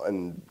 and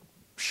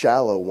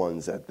shallow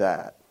ones at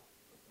that,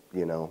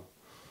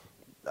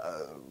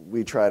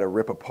 we try to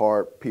rip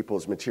apart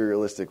people's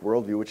materialistic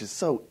worldview, which is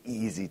so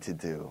easy to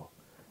do.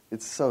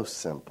 It's so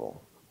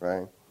simple,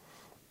 right?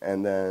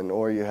 And then,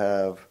 or you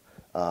have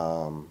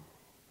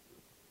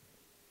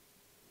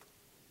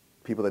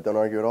people that don't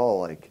argue at all,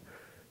 like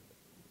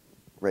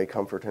Ray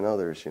Comfort and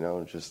others,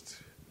 just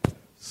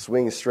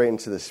swing straight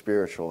into the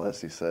spiritual, as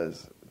he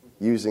says,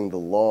 using the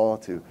law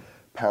to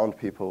pound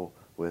people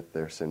with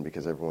their sin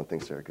because everyone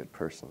thinks they're a good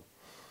person.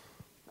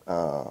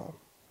 But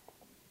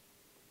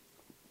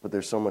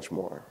there's so much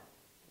more,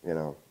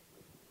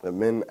 that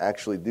men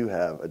actually do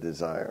have a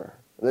desire.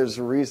 There's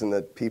a reason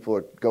that people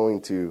are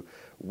going to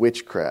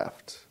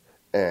witchcraft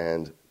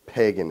and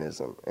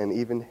paganism and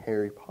even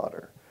Harry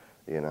Potter,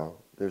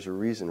 There's a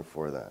reason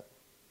for that.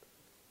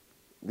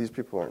 These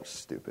people aren't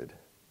stupid.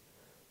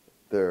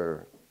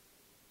 They're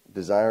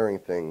desiring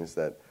things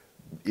that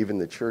even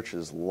the church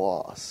has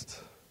lost,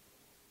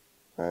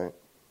 right?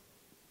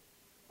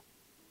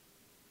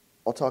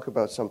 I'll talk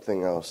about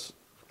something else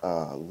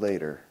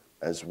later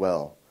as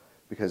well,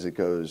 because it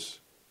goes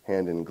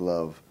hand in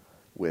glove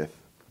with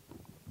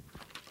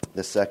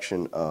the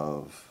section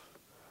of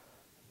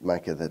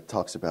Micah that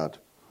talks about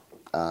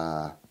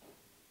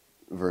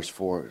verse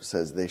 4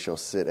 says, they shall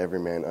sit every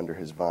man under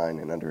his vine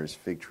and under his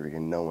fig tree,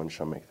 and no one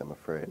shall make them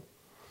afraid.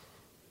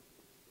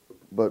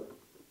 But,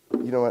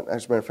 you know what,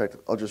 as a matter of fact,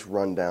 I'll just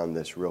run down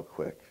this real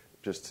quick,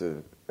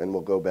 and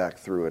we'll go back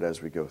through it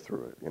as we go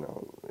through it,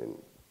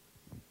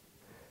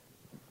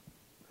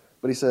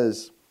 But he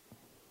says,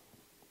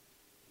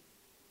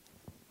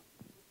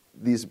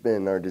 these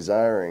men are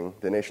desiring,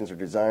 the nations are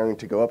desiring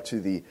to go up to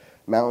the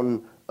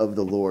mountain of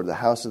the Lord, the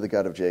house of the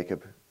God of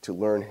Jacob, to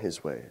learn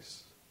his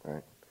ways,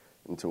 right?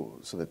 So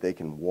that they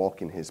can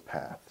walk in his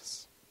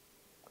paths.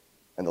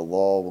 And the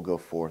law will go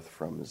forth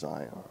from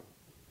Zion,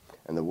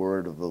 and the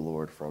word of the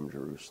Lord from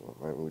Jerusalem.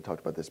 Right? When we talked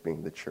about this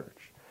being the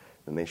church,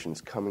 the nations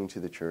coming to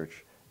the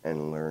church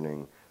and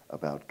learning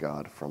about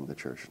God from the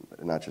church.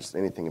 Not just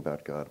anything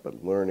about God,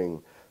 but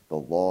learning the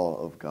law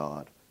of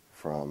God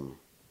from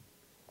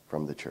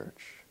the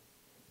church.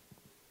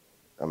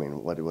 I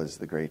mean, what was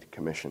the Great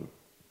Commission?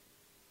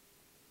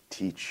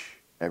 Teach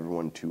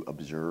everyone to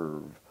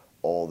observe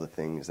all the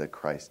things that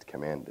Christ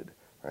commanded,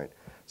 right?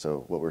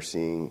 So what we're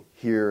seeing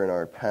here in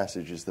our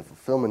passage is the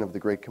fulfillment of the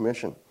Great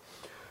Commission.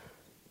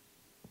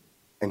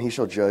 And he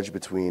shall judge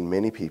between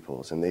many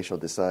peoples, and they shall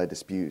decide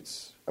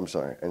disputes.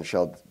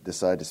 Shall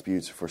decide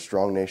disputes for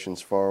strong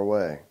nations far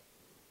away.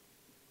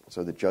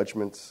 So the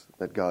judgments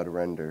that God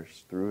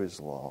renders through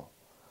his law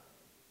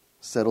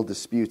settle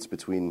disputes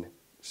between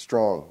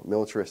strong,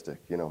 militaristic,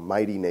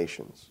 mighty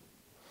nations.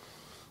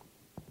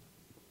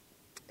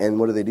 And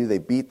what do? They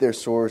beat their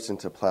swords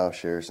into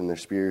plowshares and their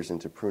spears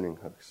into pruning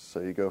hooks. So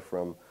you go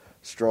from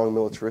strong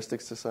militaristic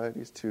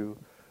societies to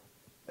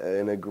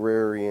an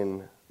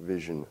agrarian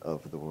vision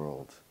of the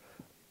world.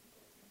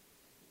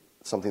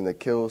 Something that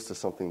kills to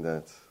something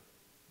that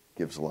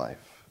gives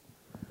life.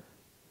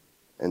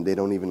 And they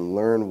don't even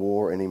learn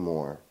war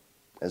anymore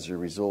as a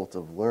result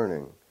of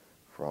learning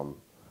from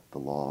the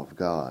law of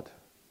God.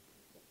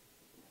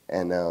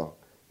 And now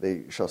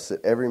they shall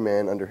sit every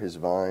man under his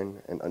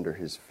vine and under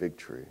his fig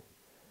tree,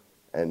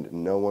 and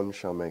no one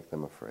shall make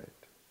them afraid.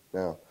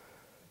 Now,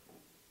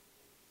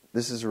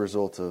 this is a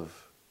result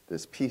of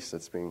this peace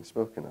that's being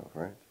spoken of,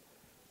 right?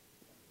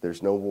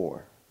 There's no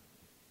war.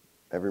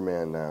 Every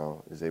man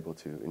now is able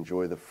to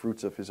enjoy the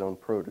fruits of his own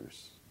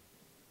produce.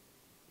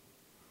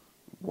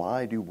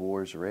 Why do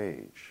wars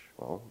rage?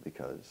 Well,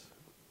 because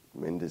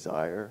men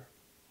desire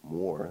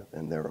more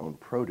than their own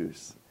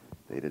produce.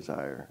 They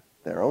desire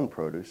their own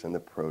produce and the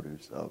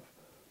produce of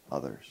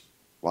others.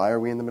 Why are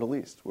we in the Middle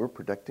East? We're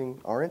protecting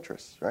our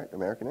interests, right?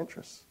 American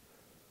interests.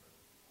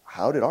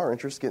 How did our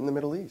interests get in the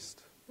Middle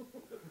East?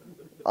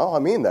 Oh, I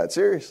mean that,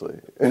 seriously,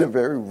 in a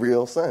very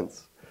real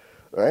sense,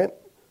 right?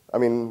 I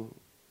mean,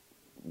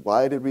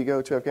 why did we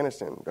go to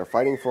Afghanistan? They're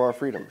fighting for our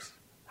freedoms.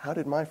 How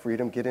did my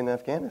freedom get in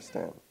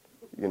Afghanistan?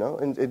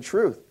 In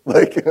truth.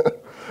 Like,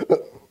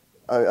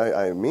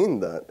 I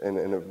mean that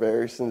in a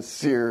very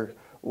sincere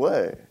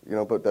way.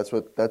 But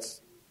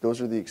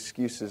those are the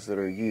excuses that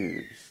are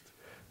used,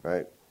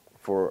 right,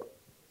 for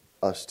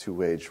us to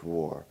wage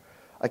war.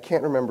 I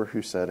can't remember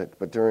who said it,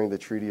 but during the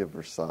Treaty of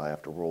Versailles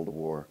after World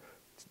War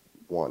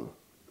I,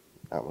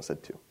 I almost said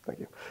II, thank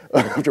you,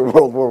 after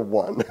World War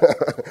I,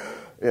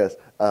 yes,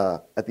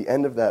 at the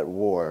end of that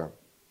war,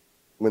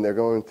 when they're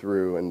going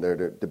through and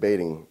they're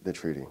debating the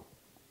treaty,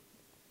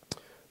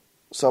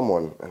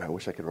 someone, and I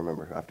wish I could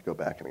remember, I have to go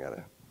back and I got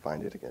to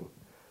find it again,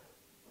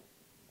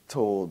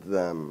 told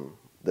them,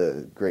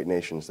 the great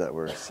nations that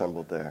were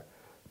assembled there,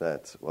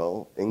 that,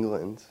 well,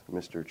 England,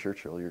 Mr.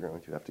 Churchill, you're going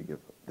to have to give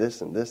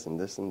this and this and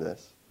this and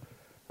this,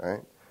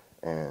 right?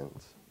 And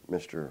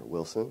Mr.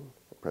 Wilson,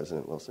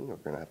 President Wilson, you're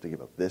going to have to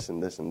give up this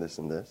and this and this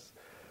and this.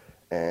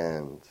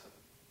 And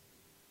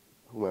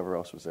whomever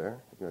else was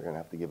there, you're going to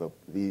have to give up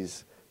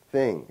these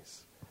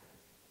things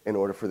in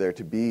order for there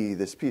to be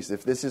this peace.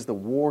 If this is the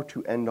war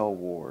to end all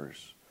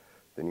wars,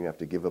 then you have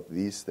to give up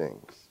these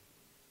things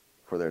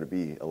for there to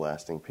be a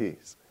lasting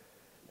peace.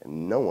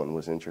 And no one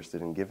was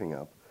interested in giving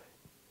up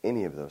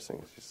any of those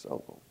things. Just,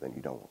 well, then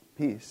you don't want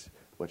peace.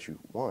 What you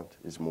want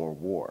is more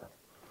war.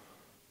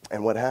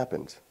 And what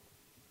happened?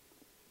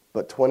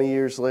 But 20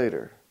 years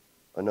later,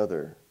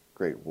 another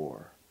great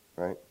war,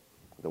 right?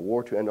 The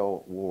war to end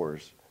all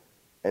wars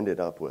ended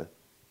up with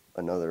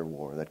another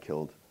war that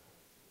killed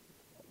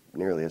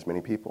nearly as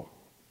many people.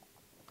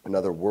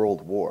 Another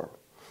world war,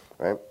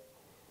 right?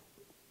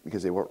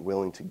 Because they weren't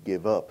willing to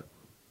give up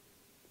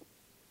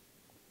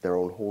their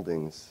own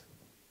holdings.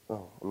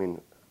 Oh, I mean,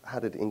 how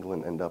did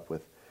England end up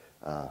with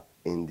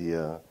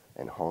India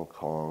and Hong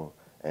Kong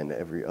and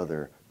every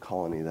other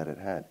colony that it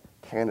had?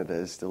 Canada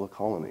is still a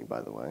colony,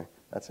 by the way.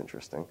 That's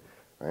interesting,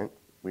 right?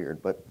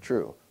 Weird, but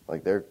true.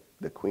 Like, the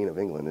Queen of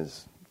England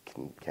is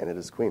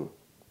Canada's queen.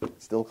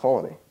 Still a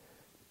colony.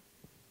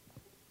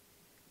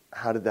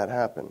 How did that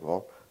happen?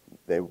 Well,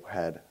 they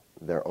had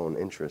their own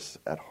interests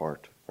at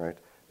heart, right?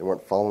 They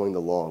weren't following the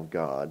law of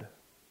God.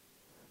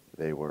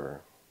 They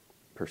were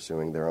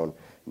pursuing their own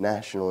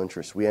national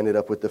interests. We ended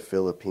up with the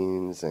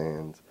Philippines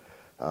and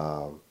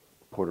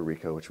Puerto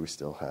Rico, which we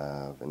still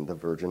have, and the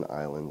Virgin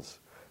Islands,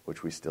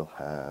 which we still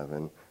have,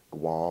 and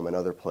Guam and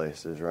other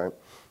places, right?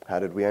 How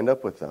did we end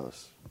up with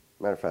those?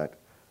 Matter of fact,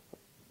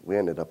 we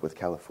ended up with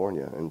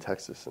California and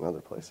Texas and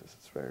other places.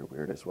 It's very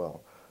weird as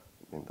well.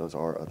 I mean, those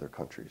are other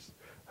countries.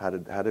 How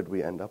did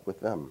we end up with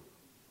them?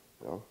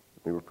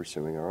 We were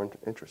pursuing our own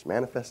interests.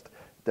 Manifest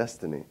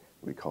destiny,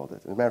 we called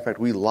it. As a matter of fact,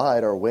 we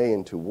lied our way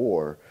into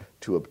war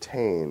to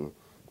obtain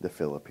the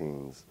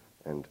Philippines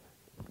and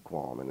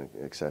Guam and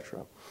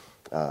etc.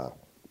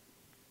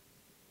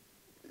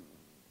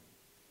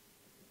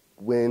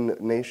 When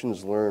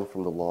nations learn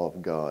from the law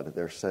of God,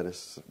 they're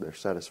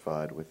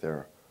satisfied with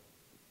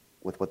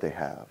what they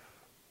have,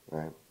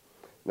 right?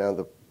 Now,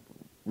 the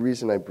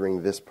reason I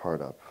bring this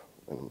part up,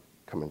 and I'm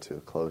coming to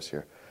a close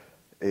here,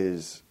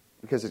 is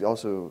because it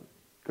also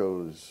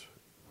goes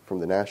from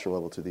the national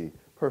level to the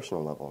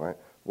personal level, right?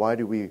 Why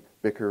do we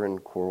bicker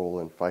and quarrel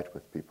and fight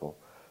with people?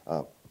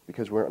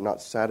 Because we're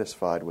not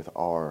satisfied with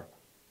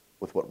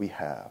what we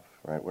have,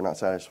 right? We're not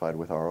satisfied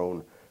with our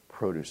own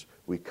produce.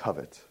 We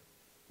covet.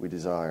 We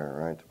desire,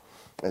 right?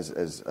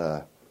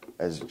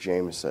 As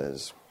James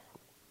says,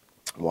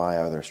 why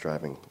are there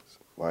strivings?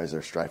 Why is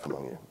there strife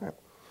among you? Right?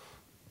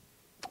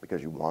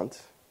 Because you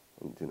want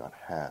and you do not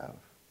have.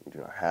 You do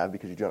not have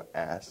because you do not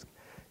ask.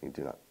 You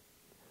do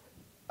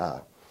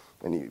not.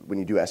 When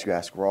you do ask, you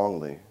ask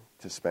wrongly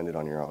to spend it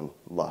on your own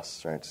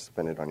lusts, right? To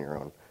spend it on your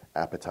own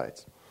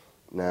appetites.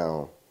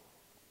 Now,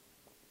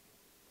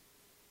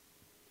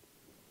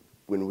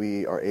 when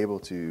we are able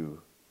to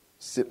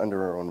sit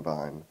under our own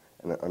vine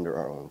and under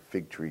our own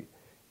fig tree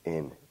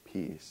in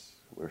peace.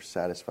 We're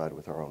satisfied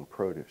with our own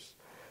produce.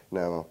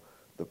 Now,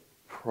 the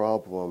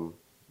problem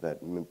that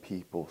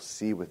people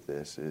see with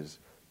this is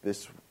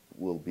this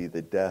will be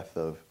the death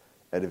of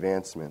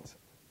advancement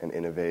and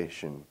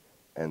innovation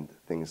and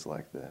things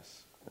like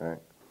this, right?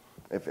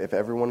 If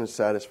everyone is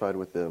satisfied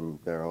with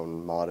their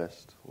own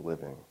modest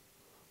living,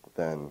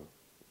 then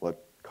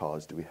what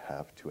cause do we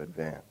have to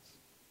advance,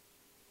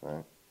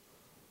 right?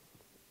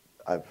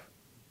 I've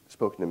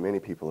spoken to many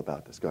people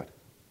about this. Go ahead.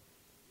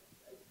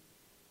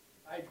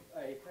 I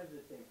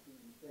hesitate to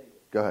even say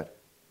this. Go ahead.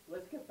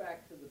 Let's get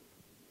back to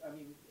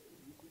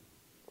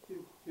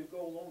to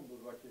go along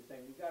with what you're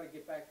saying, we've got to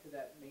get back to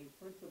that main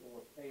principle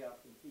of chaos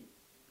and peace.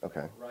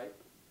 Okay. Right?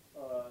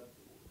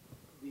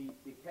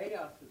 The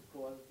chaos is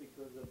caused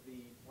because of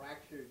the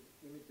fractured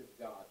image of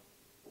God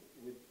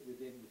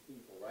within the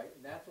people, right?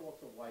 And that's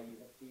also why you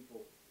have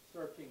people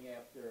searching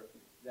after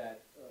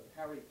that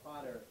Harry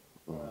Potter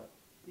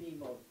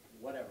theme of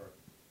whatever,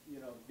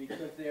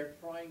 because they're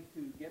trying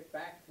to get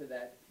back to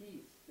that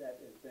peace that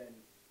has been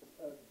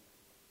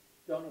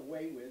done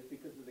away with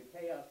because of the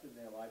chaos in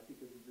their life,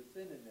 because of the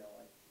sin in their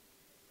life.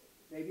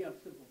 Maybe I'm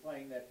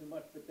simplifying that too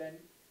much, but then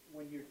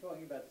when you're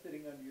talking about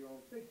sitting under your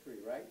own fig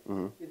tree, right?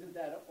 Mm-hmm. Isn't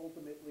that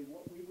ultimately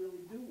what we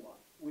really do want?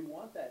 We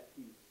want that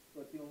peace,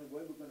 but the only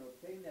way we're going to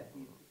obtain that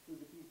peace is through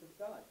the peace of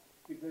God.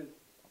 Because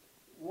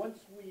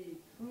once we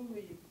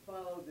truly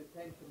follow the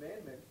Ten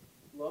Commandments,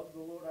 love the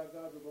Lord our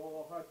God with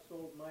all our heart,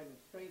 soul, mind, and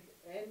strength,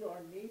 and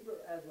our neighbor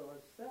as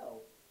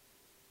ourselves,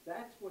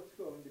 that's what's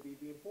going to be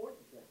the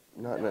important thing.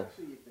 Not the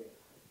advance.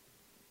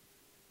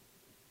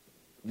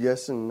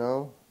 Yes and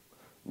no.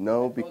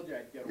 No,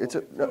 it's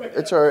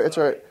all right. It's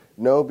all right.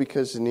 No,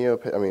 because the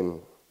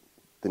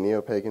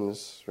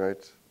neo-pagans,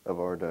 right, of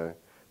our day,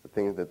 the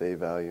things that they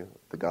value,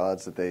 the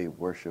gods that they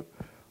worship,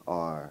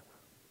 are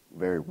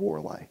very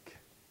warlike.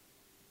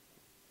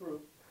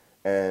 True.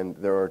 And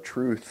there are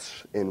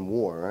truths in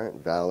war, right?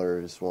 Valor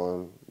is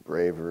one,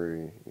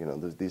 bravery.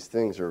 These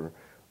things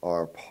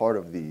are part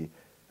of the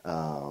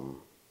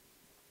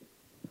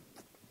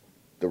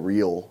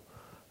real,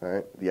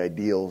 right? The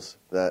ideals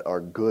that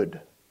are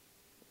good,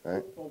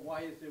 right? But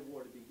why is there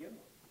war to begin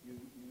with? You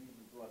even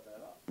brought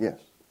that up.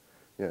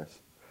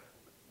 Yes.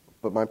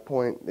 But my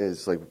point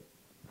is, like,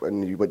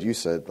 what you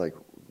said, like,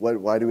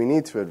 why do we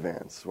need to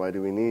advance? Why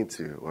do we need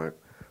to?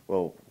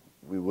 Well,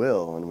 we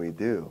will and we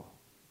do,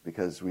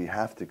 because we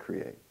have to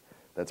create.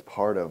 That's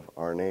part of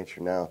our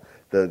nature. Now,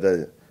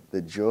 the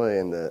joy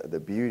and the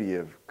beauty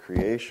of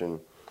creation,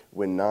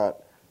 when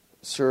not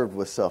served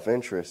with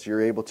self-interest,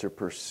 you're able to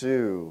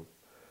pursue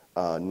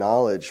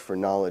knowledge for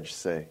knowledge's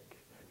sake.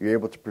 You're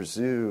able to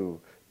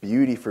pursue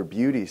beauty for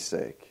beauty's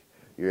sake.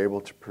 You're able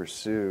to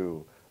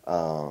pursue,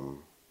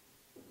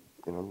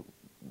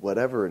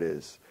 whatever it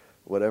is,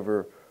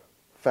 whatever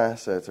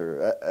facets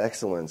or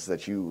excellence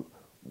that you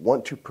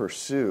want to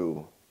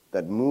pursue,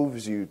 that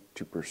moves you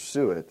to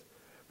pursue it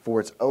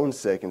for its own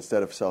sake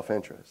instead of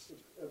self-interest.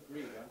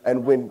 Agreed.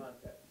 And when,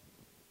 context.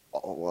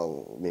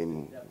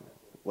 Definitely.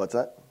 What's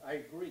that? I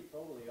agree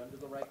totally, under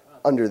the right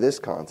context. Under this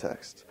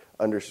context,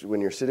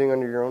 when you're sitting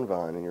under your own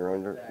vine and you're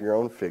under your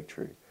own fig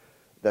tree,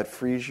 that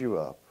frees you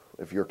up.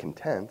 If you're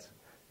content,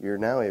 you're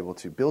now able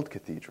to build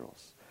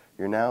cathedrals.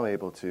 You're now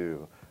able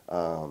to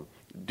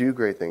do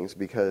great things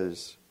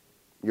because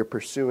you're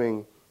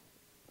pursuing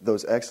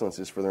those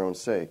excellences for their own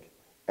sake.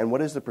 And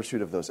what is the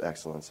pursuit of those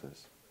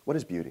excellences? What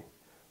is beauty?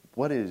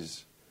 What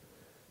is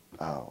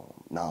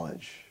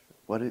knowledge?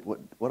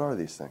 What are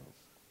these things?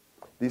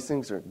 These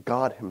things are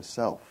God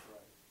Himself.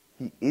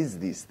 He is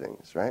these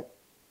things, right?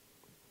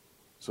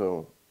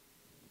 So,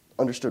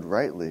 understood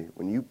rightly,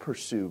 when you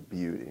pursue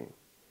beauty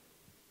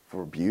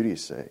for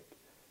beauty's sake,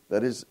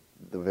 that is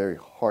the very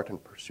heart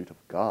and pursuit of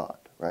God,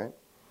 right?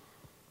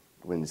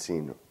 When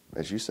seen,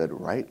 as you said,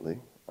 rightly,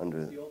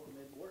 under the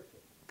ultimate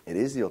worship. It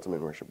is the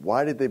ultimate worship.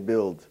 Why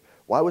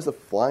was the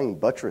flying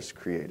buttress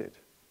created,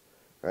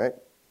 right?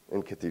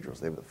 In cathedrals,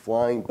 they have the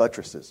flying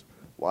buttresses.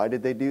 Why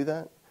did they do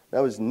that?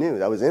 That was new.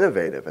 That was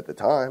innovative at the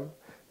time.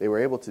 They were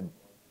able to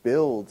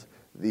build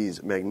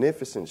these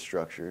magnificent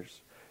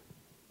structures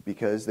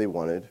because they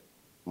wanted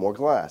more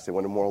glass. They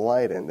wanted more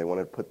light in. They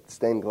wanted to put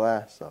stained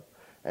glass up.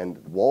 And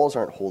walls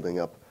aren't holding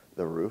up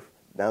the roof.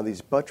 Now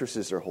these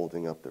buttresses are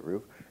holding up the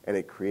roof, and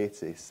it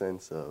creates a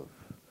sense of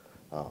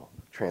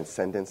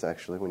transcendence,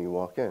 actually, when you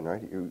walk in,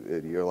 right?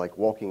 You're like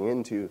walking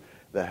into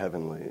the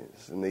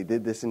heavenlies. And they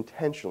did this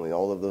intentionally.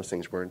 All of those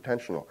things were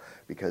intentional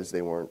because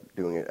they weren't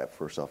doing it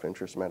for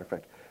self-interest. Matter of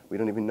fact, we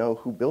don't even know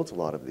who built a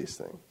lot of these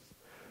things.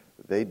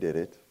 They did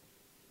it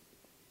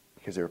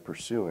because they were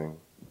pursuing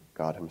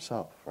God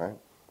Himself, right?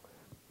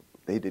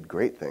 They did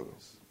great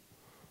things,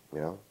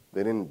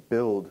 They didn't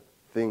build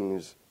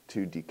things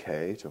to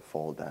decay, to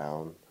fall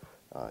down,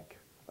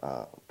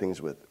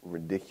 things with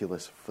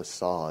ridiculous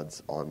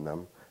facades on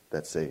them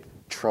that say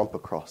Trump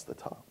across the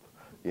top.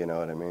 You know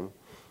what I mean?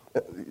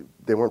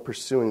 They weren't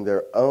pursuing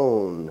their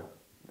own.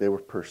 They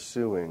were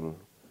pursuing,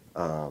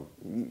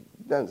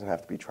 it doesn't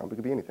have to be Trump, it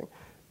could be anything.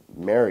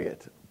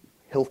 Marriott,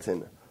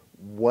 Hilton,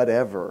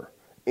 whatever,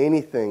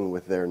 anything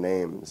with their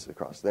names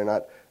across. They're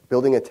not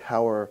building a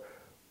tower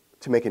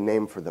to make a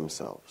name for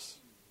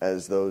themselves,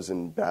 as those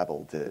in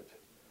Babel did.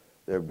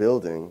 They're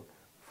building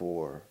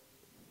for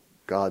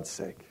God's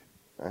sake,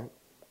 right?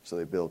 So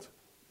they built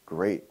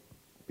great,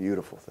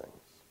 beautiful things.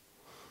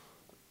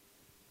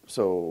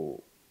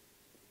 So,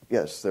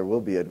 yes, there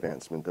will be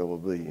advancement, there will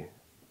be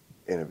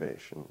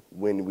innovation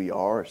when we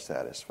are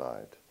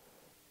satisfied,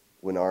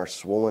 when our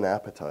swollen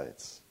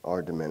appetites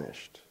are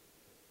diminished,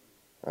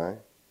 right?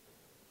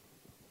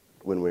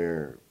 When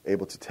we're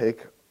able to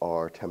take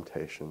our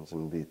temptations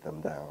and beat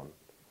them down.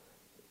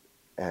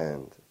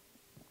 And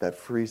that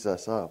frees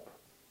us up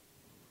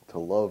to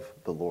love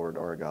the Lord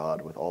our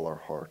God with all our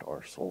heart,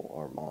 our soul,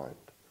 our mind,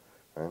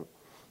 right?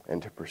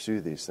 And to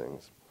pursue these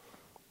things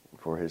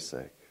for His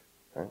sake,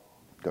 right?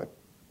 Go ahead.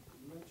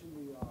 You mentioned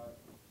the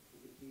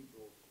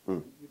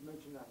cathedrals. You've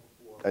mentioned that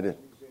before. I did. As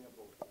an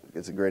example.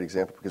 It's a great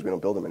example because we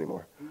don't build them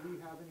anymore. Do we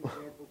have an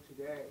example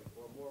today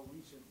or more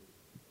recently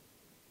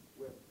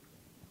where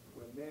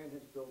man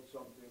has built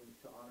something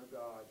to honor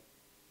God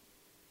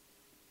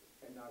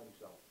and not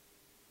himself?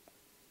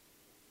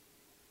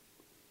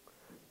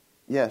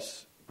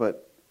 Yes,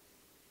 but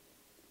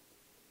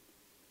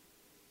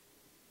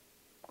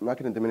I'm not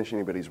going to diminish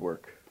anybody's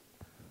work.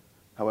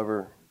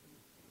 However,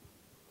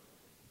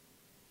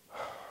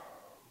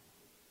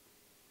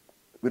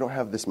 we don't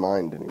have this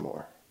mind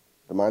anymore,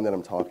 the mind that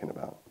I'm talking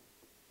about.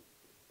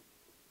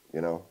 You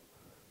know,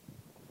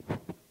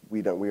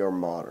 we are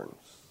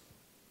moderns.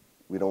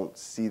 We don't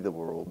see the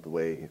world the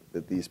way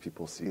that these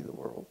people see the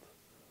world,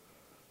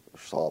 or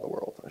saw the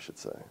world, I should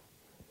say.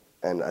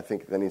 And I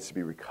think that needs to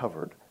be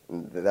recovered.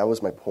 And that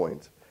was my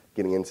point,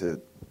 getting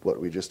into what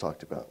we just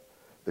talked about.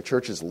 The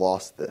church has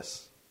lost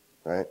this,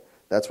 right?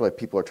 That's why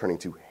people are turning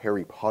to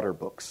Harry Potter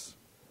books.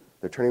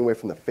 They're turning away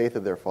from the faith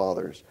of their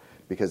fathers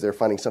because they're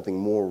finding something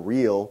more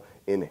real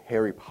in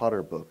Harry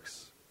Potter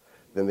books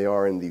than they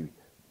are in the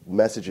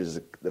messages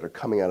that are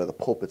coming out of the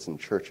pulpits and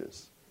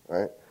churches,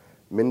 right?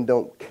 Men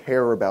don't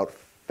care about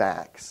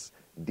facts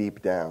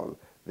deep down.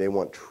 They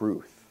want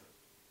truth,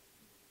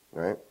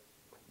 right?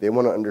 They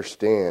want to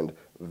understand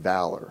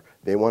valor.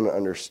 They want to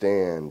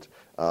understand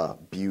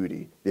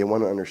beauty. They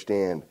want to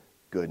understand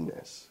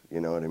goodness. You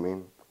know what I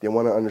mean? They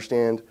want to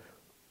understand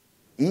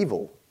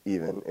evil,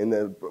 even.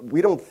 And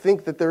we don't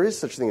think that there is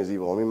such thing as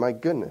evil. I mean, my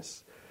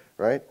goodness,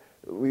 right?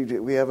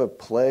 We have a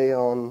play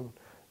on,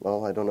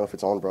 well, I don't know if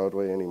it's on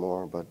Broadway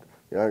anymore, but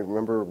you know,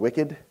 remember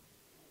Wicked?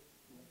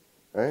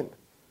 Right?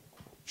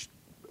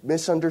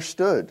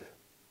 Misunderstood.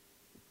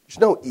 There's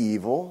no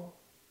evil,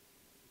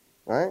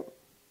 right?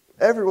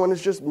 Everyone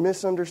is just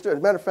misunderstood. As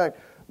a matter of fact,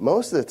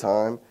 most of the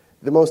time,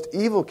 the most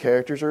evil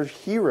characters are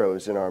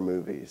heroes in our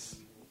movies.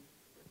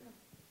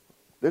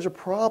 There's a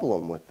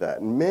problem with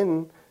that. And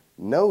men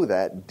know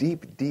that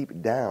deep,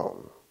 deep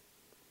down,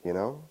 you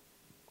know?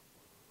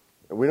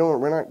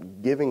 We're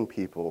not giving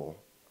people...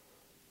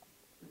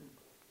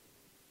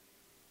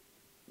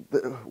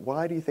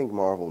 Why do you think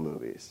Marvel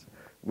movies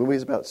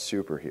about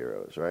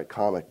superheroes, right,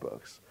 comic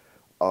books,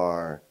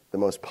 are the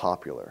most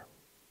popular?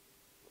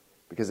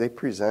 Because they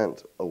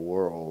present a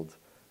world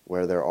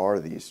where there are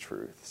these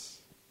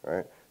truths,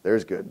 right?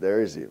 There's good,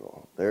 there is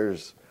evil,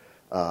 there's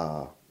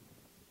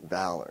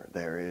valor,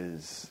 there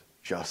is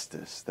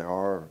justice, there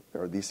are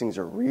these things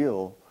are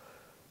real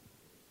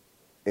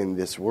in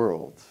this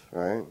world,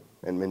 right?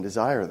 And men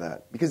desire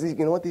that. Because you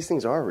know what? These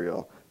things are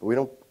real, but we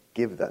don't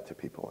give that to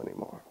people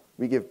anymore.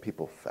 We give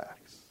people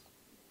facts.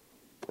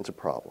 It's a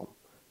problem.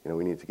 You know,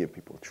 we need to give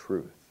people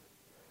truth.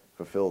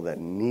 Fulfill that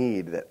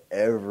need that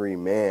every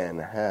man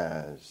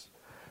has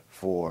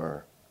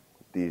for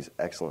these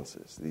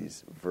excellences,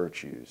 these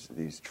virtues,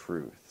 these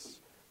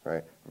truths,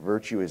 right?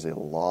 Virtue is a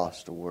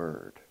lost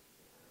word,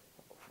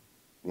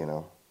 you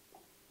know.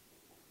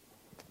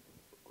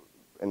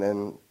 And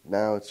then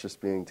now it's just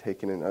being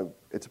taken in.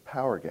 It's a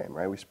power game,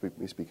 right? We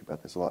speak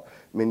about this a lot.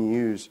 Men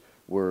use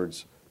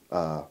words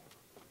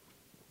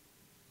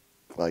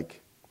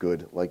like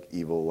good, like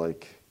evil,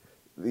 like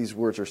these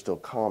words are still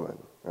common,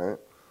 right?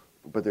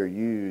 But they're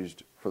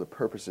used for the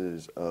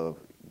purposes of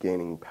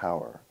gaining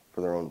power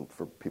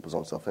for people's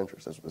own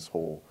self-interest. That's what this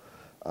whole,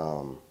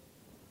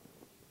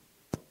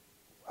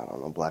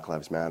 Black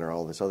Lives Matter,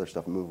 all this other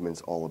stuff,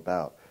 movement's all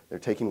about. They're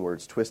taking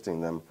words,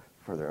 twisting them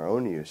for their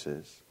own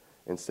uses,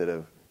 instead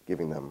of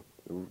giving them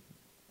the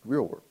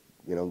real word,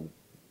 you know,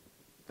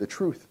 the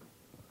truth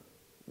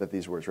that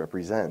these words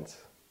represent,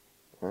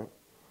 right?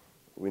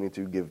 We need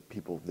to give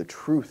people the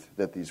truth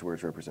that these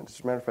words represent. As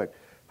a matter of fact,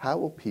 how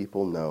will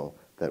people know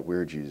that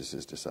we're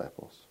Jesus'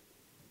 disciples?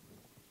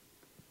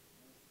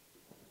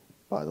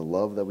 By the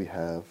love that we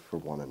have for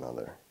one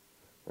another,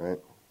 right?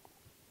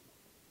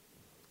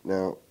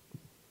 Now,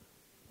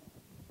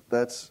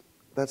 that's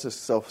a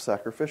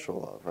self-sacrificial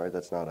love, right?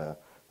 That's not a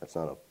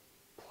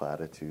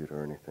platitude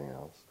or anything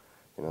else.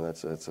 You know,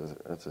 that's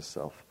a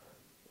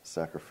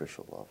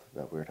self-sacrificial love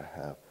that we're to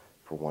have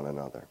for one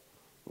another.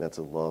 That's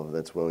a love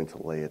that's willing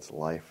to lay its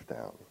life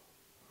down,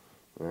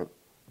 right?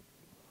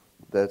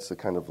 that's the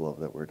kind of love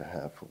that we're to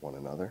have for one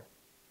another.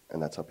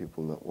 And that's how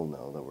people will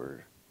know that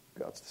we're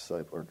God's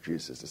disciple, or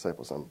Jesus'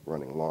 disciples. I'm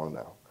running long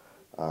now.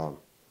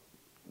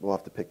 We'll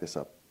have to pick this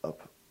up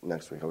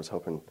next week. I was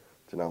hoping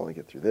to not only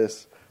get through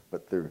this,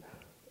 but through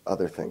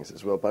other things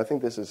as well. But I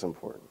think this is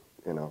important,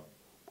 and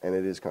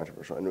it is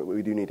controversial. And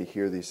we do need to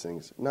hear these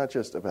things, not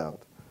just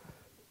about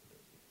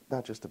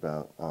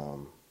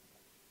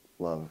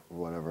love or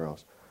whatever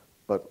else,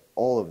 but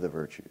all of the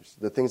virtues,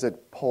 the things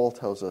that Paul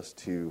tells us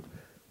to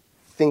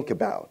think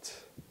about,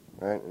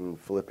 right? In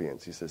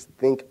Philippians, he says,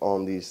 think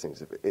on these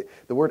things.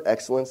 The word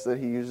excellence that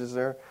he uses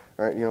there,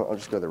 all right, I'll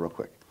just go there real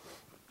quick.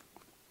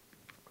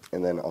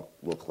 And then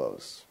we'll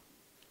close.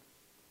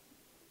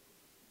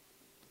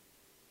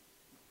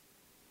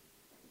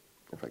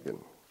 If I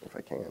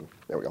can.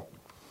 There we go.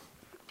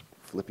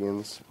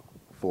 Philippians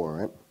 4,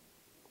 right?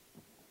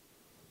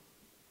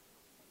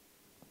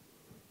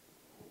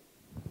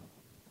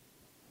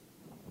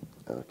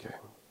 Okay.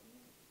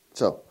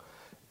 So,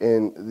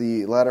 in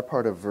the latter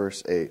part of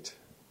verse 8,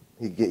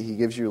 he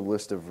gives you a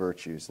list of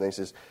virtues. And he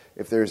says,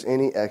 if there's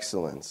any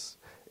excellence,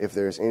 if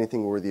there's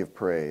anything worthy of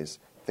praise,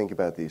 think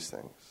about these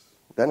things.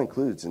 That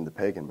includes in the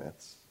pagan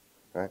myths,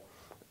 right?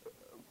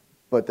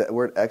 But that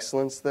word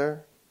excellence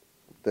there,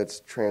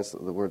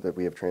 the word that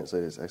we have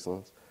translated as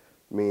excellence,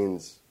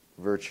 means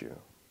virtue.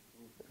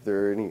 If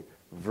there are any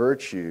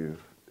virtue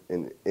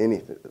in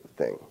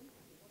anything,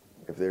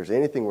 if there's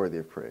anything worthy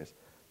of praise,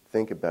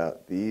 think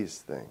about these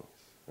things,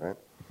 right?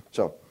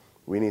 So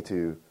we need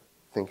to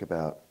think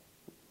about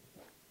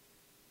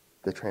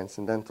the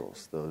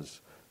transcendentals,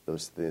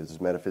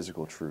 those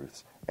metaphysical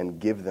truths, and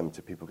give them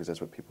to people because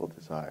that's what people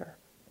desire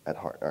at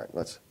heart. All right,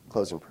 let's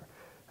close in prayer.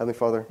 Heavenly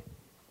Father,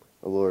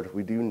 oh Lord,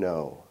 we do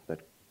know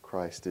that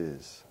Christ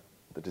is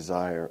the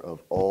desire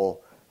of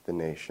all the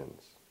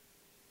nations.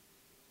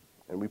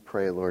 And we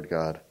pray, Lord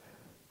God,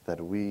 that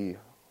we,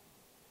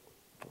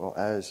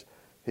 as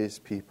his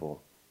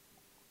people,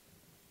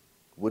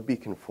 would be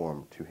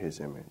conformed to his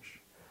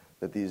image,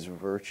 that these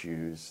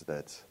virtues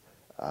that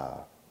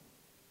our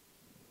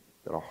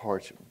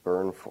hearts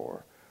burn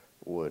for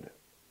would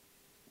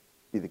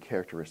be the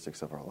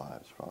characteristics of our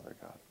lives, Father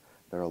God,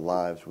 that our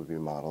lives would be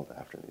modeled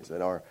after these,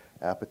 that our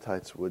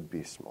appetites would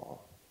be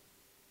small,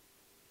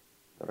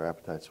 that our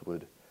appetites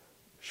would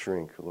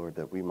shrink, Lord,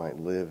 that we might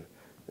live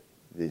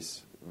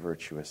this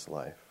virtuous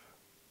life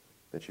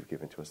that you've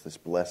given to us, this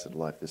blessed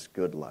life, this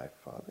good life,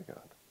 Father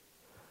God,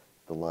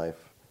 the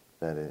life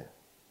that is,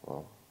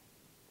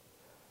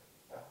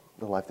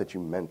 the life that you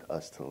meant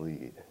us to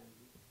lead,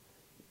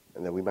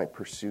 and that we might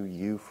pursue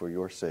you for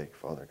your sake,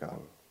 Father God,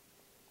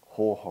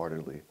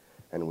 wholeheartedly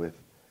and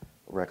with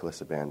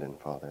reckless abandon,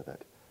 Father,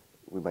 that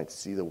we might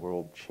see the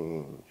world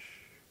change,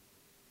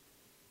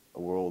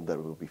 a world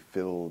that will be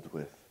filled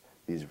with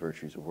these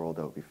virtues, a world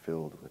that will be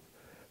filled with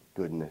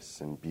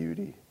goodness and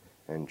beauty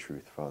and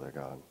truth, Father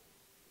God,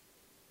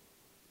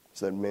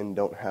 so that men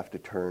don't have to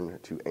turn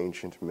to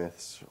ancient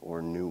myths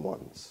or new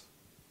ones,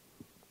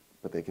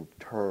 but they can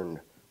turn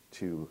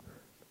to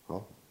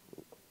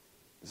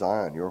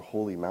Zion, your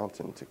holy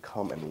mountain, to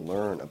come and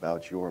learn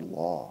about your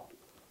law.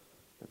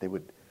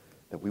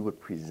 That we would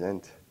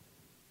present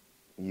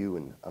you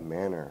in a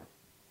manner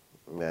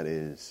that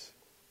is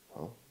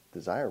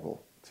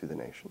desirable to the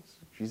nations.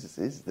 Jesus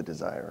is the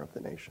desire of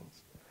the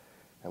nations.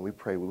 And we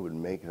pray we would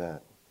make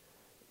that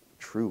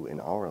true in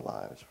our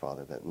lives,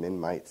 Father, that men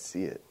might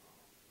see it.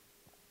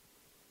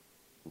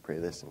 We pray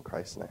this in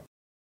Christ's name.